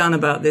should be done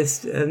about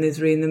this,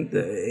 Nisreen?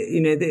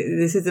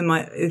 This isn't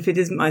if it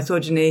isn't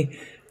misogyny,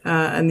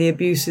 and the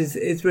abuse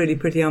is really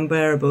pretty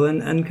unbearable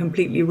and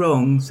completely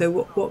wrong. So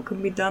what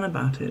can be done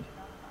about it?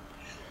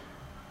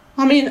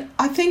 I mean,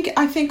 I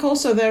think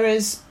also there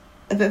is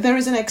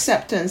an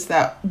acceptance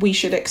that we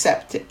should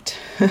accept it.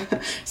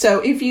 So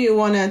if you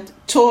want to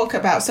talk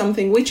about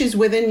something which is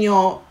within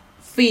your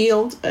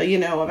field,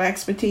 of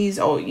expertise,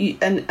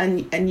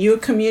 and you're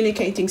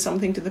communicating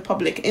something to the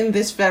public in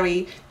this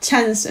very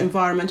tense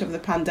environment of the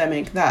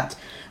pandemic, that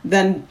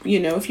then,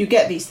 if you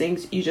get these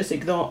things, you just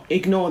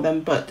ignore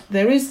them. But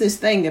there is this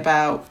thing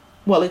about,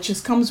 well, it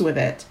just comes with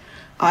it.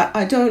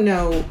 I don't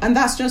know. And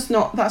that's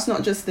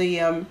not just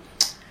the,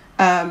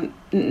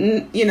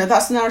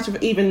 that's narrative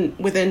even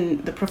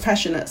within the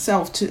profession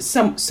itself to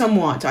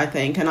somewhat, I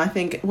think. And I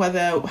think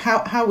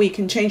how we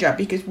can change that,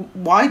 because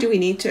why do we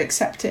need to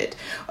accept it?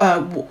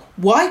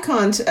 Why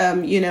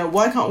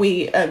can't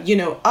we,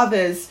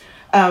 others,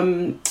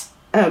 why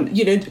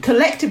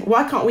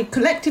can't we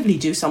collectively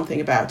do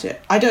something about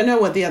it? I don't know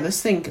what the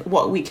others think,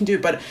 what we can do,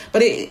 but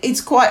it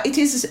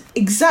is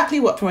exactly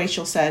what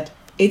Rachel said.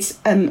 It's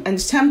an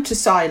attempt to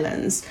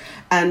silence,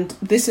 and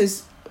this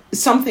is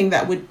something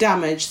that would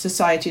damage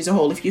society as a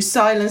whole. If you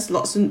silence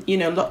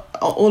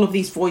all of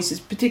these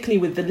voices, particularly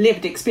with the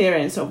lived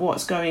experience of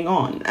what's going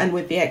on and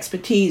with the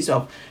expertise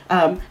of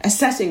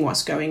assessing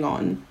what's going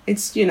on,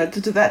 it's to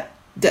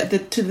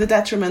the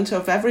detriment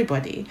of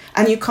everybody.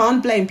 And you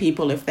can't blame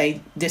people if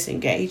they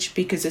disengage,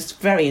 because it's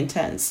very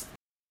intense.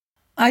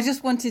 I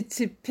just wanted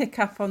to pick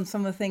up on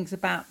some of the things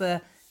about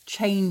the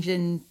change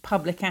in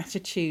public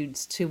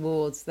attitudes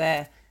towards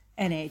their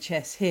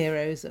NHS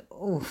heroes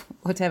or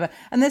whatever.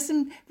 And there's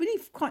some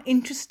really quite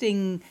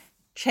interesting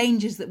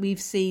changes that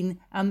we've seen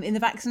in the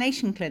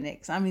vaccination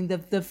clinics. I mean,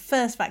 the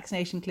first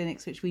vaccination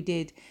clinics, which we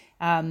did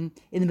in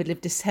the middle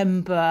of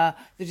December,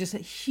 they're just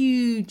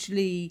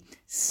hugely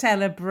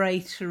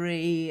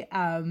celebratory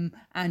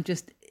and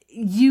just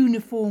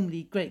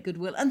uniformly great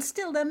goodwill, and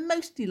still they're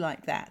mostly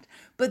like that,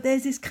 but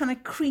there's this kind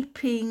of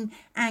creeping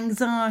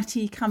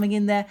anxiety coming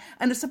in there,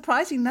 and a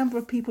surprising number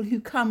of people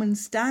who come and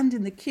stand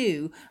in the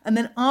queue and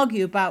then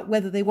argue about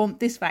whether they want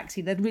this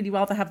vaccine. They'd really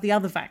rather have the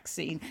other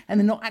vaccine, and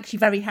they're not actually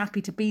very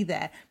happy to be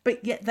there,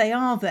 but yet they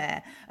are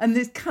there. And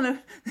this kind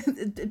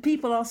of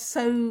people are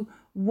so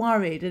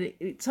worried, and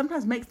it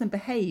sometimes makes them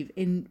behave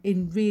in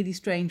really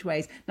strange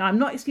ways. Now, I'm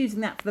not excusing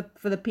that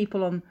for the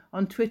people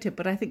on Twitter,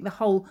 but I think the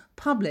whole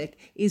public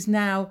is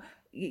now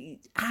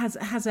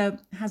has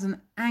an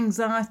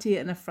anxiety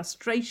and a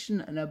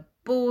frustration and a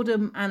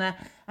boredom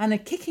and a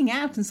kicking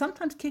out, and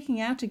sometimes kicking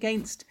out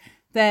against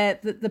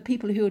the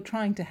people who are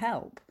trying to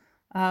help,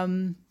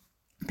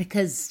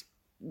 because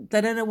they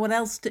don't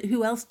know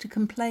who else to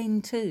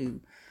complain to.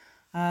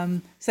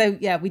 So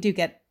yeah, we do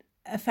get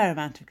a fair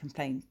amount of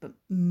complaints, but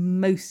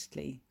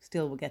mostly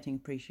still we're getting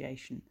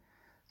appreciation.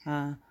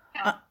 I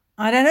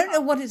don't know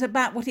what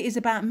it is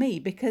about me,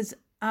 because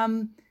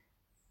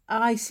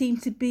I seem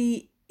to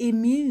be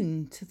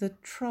immune to the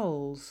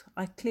trolls.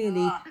 I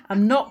clearly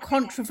am not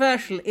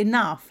controversial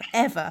enough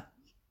ever.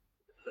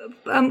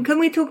 Can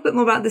we talk a bit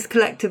more about this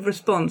collective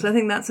response? I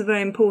think that's a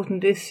very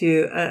important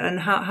issue, and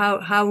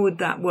how would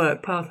that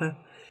work, Partha?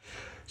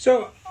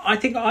 So I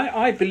think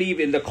I believe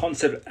in the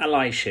concept of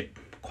allyship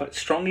quite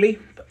strongly.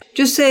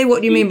 Just say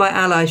what you mean by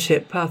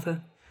allyship,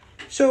 Partha.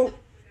 So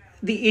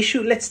the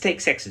issue, let's take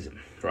sexism,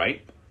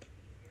 right?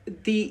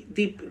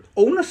 the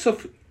onus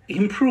of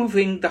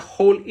improving the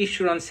whole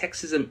issue on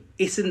sexism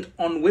isn't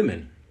on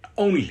women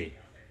only.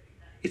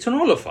 It's on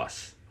all of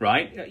us,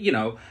 right?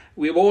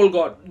 We've all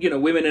got,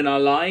 women in our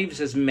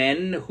lives as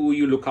men who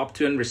you look up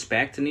to and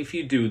respect. And if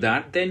you do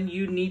that, then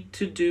you need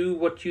to do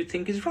what you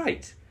think is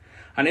right.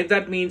 And if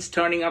that means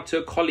turning up to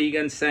a colleague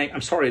and saying,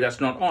 I'm sorry, that's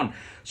not on.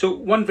 So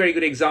one very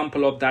good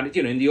example of that is,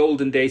 in the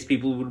olden days,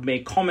 people would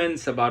make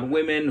comments about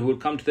women who would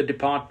come to the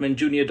department,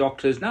 junior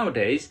doctors.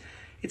 Nowadays,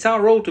 it's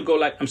our role to go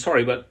like, I'm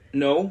sorry, but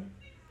no,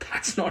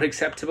 that's not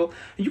acceptable.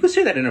 And you can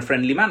say that in a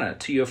friendly manner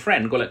to your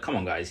friend. Go like, come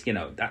on, guys,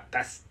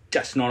 that's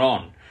just not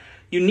on.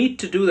 You need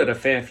to do that a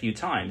fair few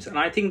times. And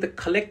I think the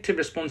collective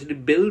responsibility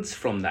builds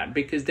from that,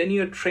 because then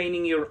you're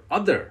training your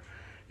other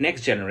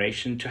next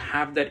generation to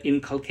have that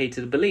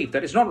inculcated belief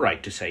that it's not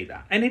right to say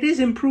that. And it is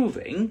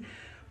improving,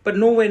 but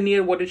nowhere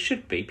near what it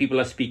should be.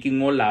 People are speaking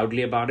more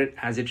loudly about it,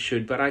 as it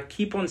should. But I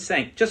keep on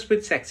saying, just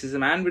with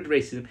sexism and with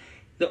racism,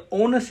 the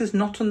onus is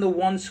not on the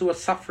ones who are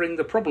suffering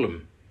the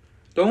problem.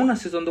 The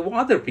onus is on the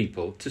other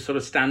people to sort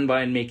of stand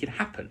by and make it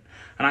happen.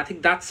 And I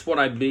think that's what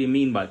I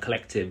mean by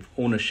collective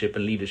ownership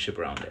and leadership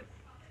around it.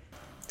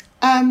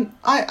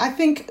 I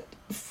think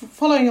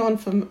following on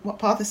from what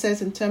Partha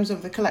says in terms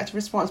of the collective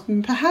response,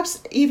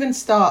 perhaps even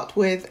start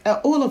with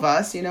all of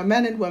us,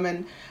 men and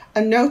women,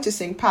 are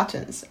noticing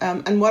patterns.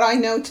 And what I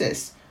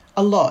notice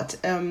a lot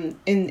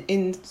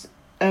in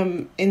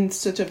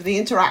sort of the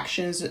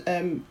interactions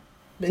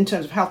in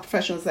terms of health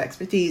professionals'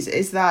 expertise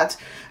is that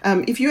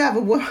if you have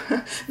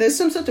there's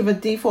some sort of a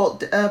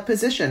default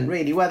position,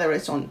 really, whether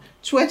it's on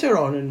Twitter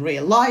or in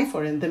real life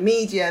or in the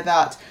media,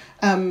 that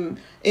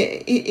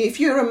if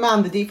you're a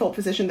man, the default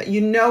position that you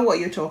know what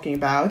you're talking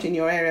about in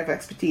your area of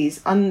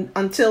expertise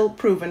until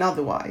proven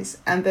otherwise.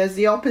 And there's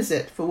the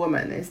opposite for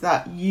women, is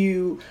that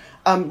you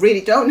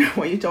really don't know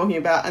what you're talking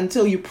about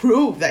until you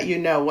prove that you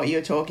know what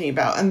you're talking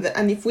about.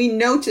 And if we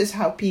notice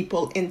how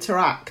people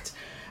interact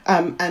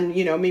and,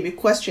 maybe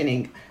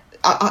questioning,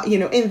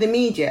 in the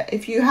media,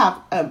 if you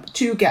have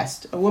two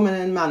guests, a woman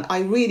and a man, I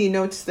really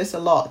notice this a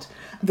lot.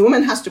 The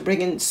woman has to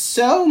bring in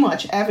so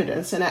much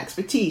evidence and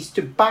expertise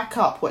to back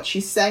up what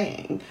she's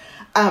saying.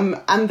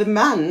 And the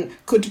man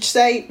could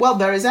say, well,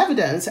 there is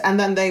evidence. And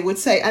then they would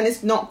say, and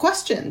it's not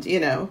questioned,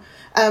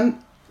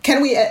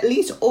 Can we at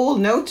least all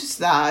notice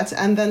that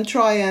and then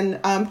try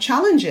and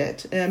challenge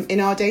it in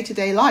our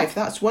day-to-day life?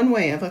 That's one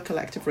way of a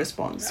collective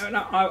response.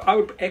 I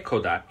would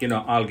echo that.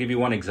 I'll give you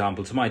one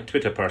example. To my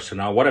Twitter person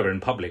or whatever in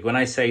public, when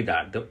I say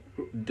that,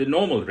 the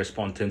normal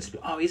response tends to be,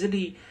 oh, isn't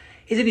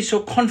he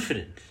so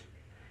confident?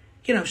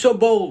 So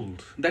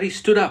bold that he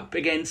stood up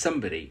against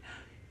somebody.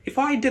 If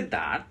I did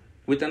that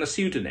with a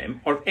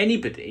pseudonym, or if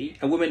anybody,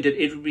 a woman did,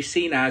 it would be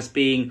seen as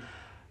being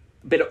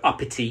a bit of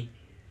uppity,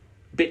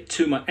 bit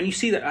too much. And you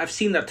see that, I've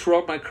seen that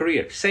throughout my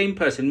career. Same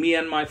person, me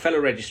and my fellow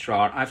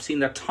registrar, I've seen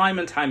that time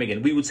and time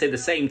again. We would say the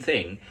same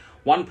thing.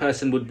 One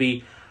person would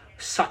be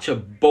such a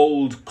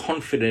bold,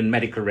 confident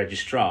medical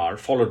registrar,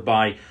 followed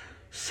by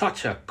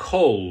such a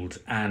cold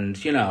and,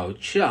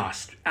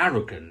 just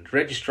arrogant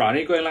registrar. And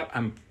you're going like,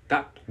 I'm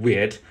that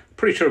weird.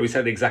 Pretty sure we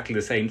said exactly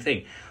the same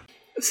thing.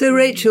 So,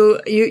 Rachel,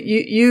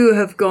 you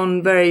have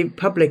gone very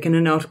public in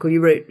an article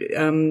you wrote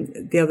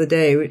the other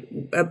day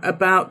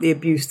about the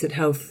abuse that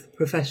health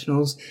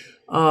professionals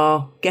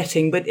are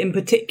getting. But in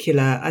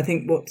particular, I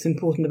think what's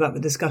important about the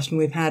discussion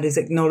we've had is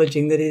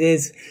acknowledging that it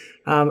is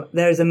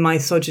there is a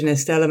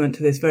misogynist element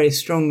to this very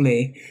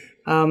strongly.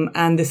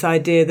 And this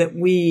idea that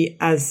we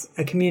as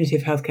a community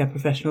of healthcare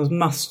professionals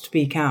must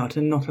speak out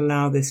and not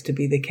allow this to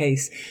be the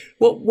case.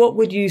 What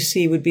would you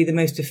see would be the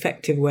most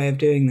effective way of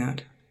doing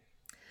that?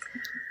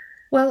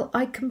 Well,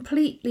 I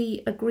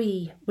completely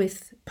agree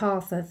with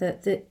Partha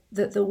that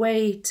the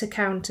way to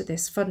counter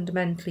this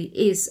fundamentally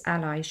is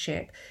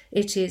allyship.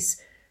 It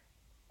is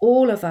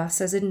all of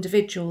us as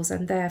individuals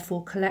and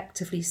therefore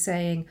collectively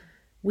saying,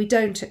 we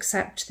don't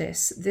accept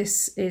this.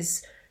 This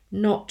is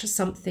not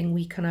something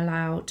we can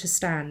allow to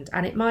stand.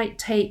 And it might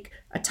take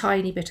a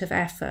tiny bit of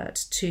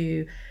effort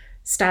to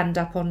stand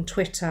up on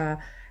Twitter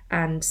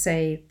and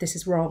say, this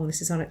is wrong,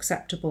 this is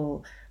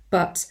unacceptable.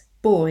 But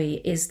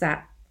boy, is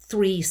that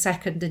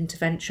 3-second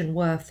intervention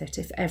worth it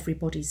if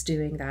everybody's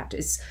doing that.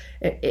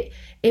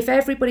 If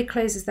everybody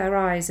closes their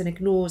eyes and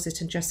ignores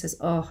it and just says,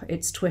 oh,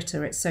 it's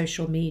Twitter, it's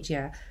social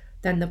media,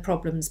 then the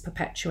problem's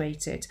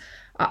perpetuated.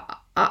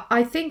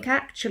 I think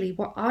actually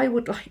what I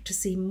would like to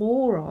see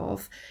more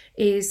of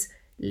is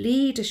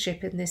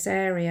leadership in this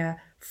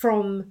area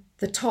from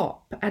the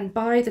top. And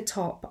by the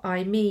top,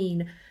 I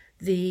mean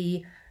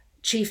the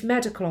Chief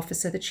Medical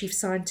Officer, the Chief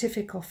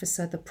Scientific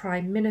Officer, the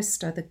Prime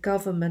Minister, the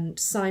government,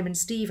 Simon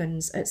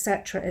Stevens,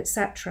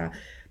 etc.,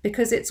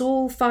 because it's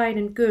all fine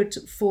and good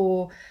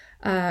for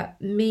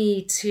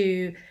me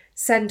to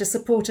send a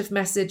supportive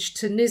message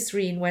to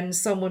Nisreen when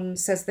someone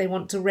says they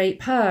want to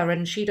rape her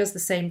and she does the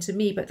same to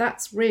me, but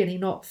that's really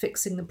not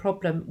fixing the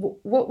problem.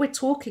 What we're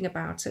talking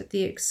about at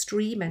the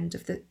extreme end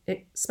of the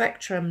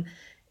spectrum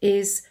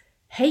is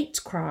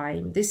hate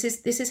crime. This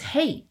is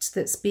hate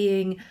that's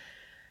being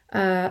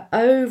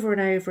over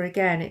and over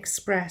again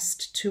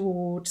expressed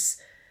towards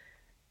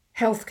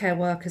healthcare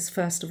workers,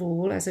 first of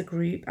all, as a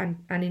group, and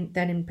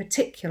then in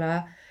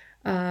particular,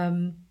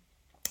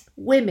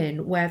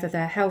 women, whether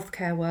they're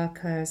healthcare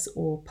workers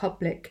or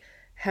public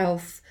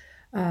health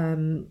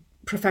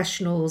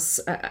professionals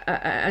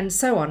and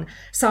so on,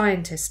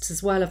 scientists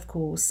as well, of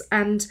course.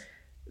 And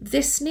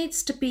this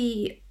needs to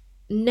be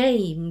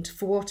named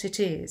for what it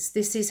is.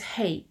 This is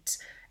hate,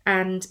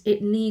 and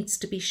it needs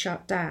to be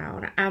shut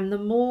down. And the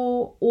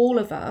more all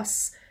of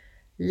us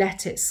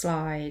let it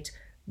slide,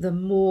 the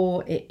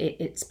more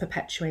it's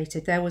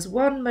perpetuated. There was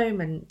one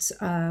moment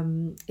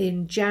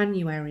in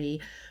January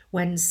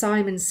when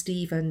Simon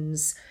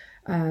Stevens,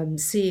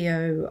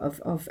 CEO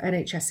of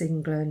NHS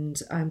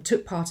England,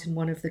 took part in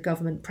one of the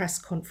government press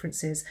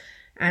conferences,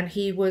 and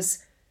he was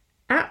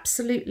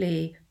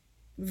absolutely,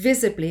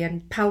 visibly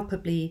and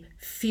palpably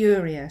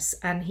furious,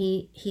 and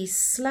he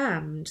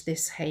slammed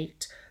this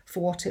hate for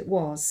what it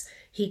was.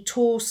 He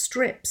tore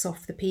strips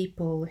off the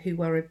people who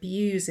were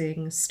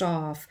abusing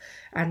staff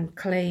and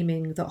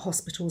claiming that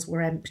hospitals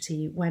were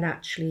empty when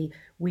actually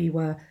we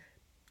were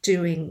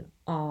doing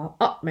our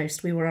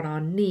utmost. We were on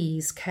our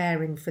knees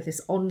caring for this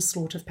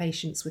onslaught of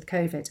patients with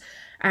COVID.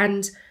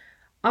 And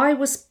I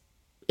was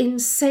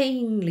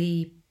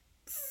insanely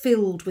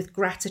filled with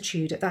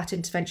gratitude at that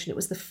intervention. It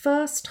was the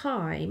first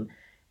time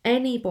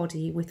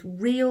anybody with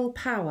real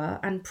power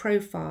and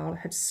profile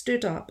had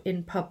stood up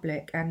in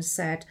public and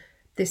said,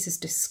 this is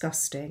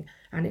disgusting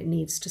and it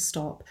needs to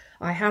stop.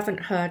 I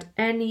haven't heard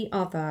any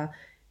other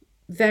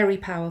very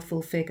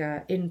powerful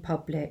figure in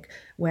public,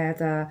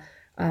 whether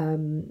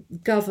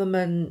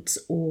government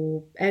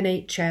or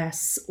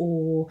NHS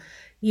or,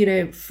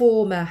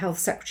 former Health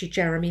Secretary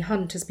Jeremy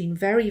Hunt has been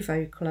very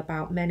vocal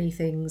about many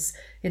things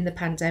in the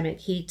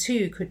pandemic. He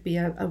too could be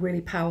a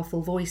really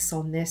powerful voice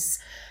on this.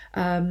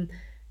 I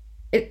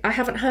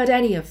haven't heard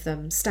any of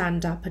them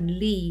stand up and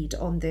lead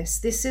on this.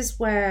 This is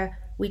where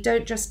we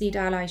don't just need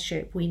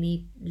allyship, we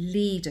need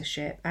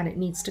leadership, and it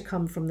needs to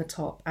come from the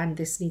top, and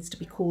this needs to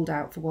be called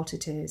out for what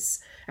it is.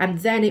 And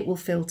then it will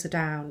filter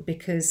down,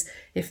 because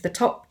if the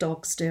top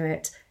dogs do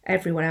it,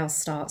 everyone else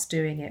starts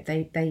doing it.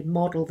 They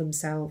model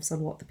themselves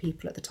on what the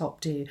people at the top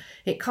do.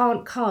 It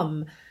can't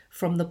come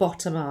from the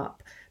bottom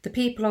up. The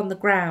people on the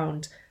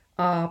ground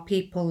are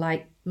people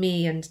like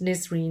me and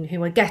Nisreen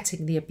who are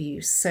getting the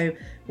abuse. So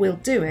we'll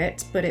do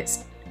it, but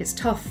it's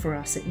tough for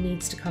us. It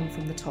needs to come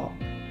from the top.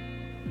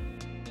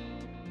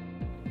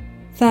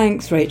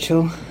 Thanks,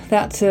 Rachel.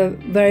 That's a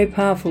very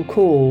powerful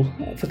call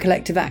for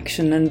collective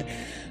action and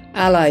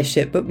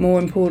allyship, but more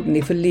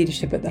importantly for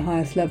leadership at the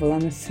highest level. I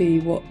must see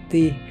what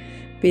the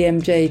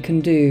BMJ can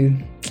do.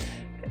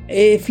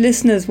 If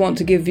listeners want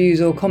to give views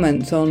or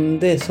comments on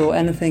this or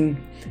anything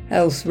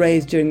else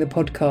raised during the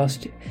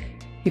podcast,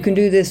 you can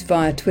do this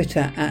via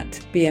Twitter at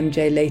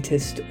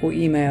BMJLatest or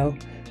email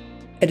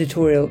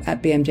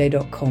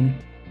editorial@bmj.com.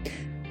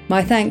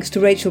 My thanks to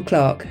Rachel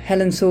Clark,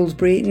 Helen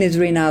Salisbury,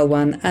 Nisreen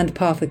Alwan and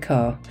Partha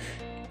Carr.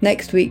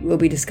 Next week we'll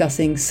be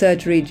discussing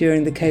surgery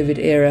during the COVID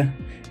era.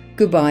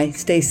 Goodbye,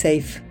 stay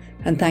safe,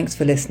 and thanks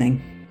for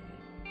listening.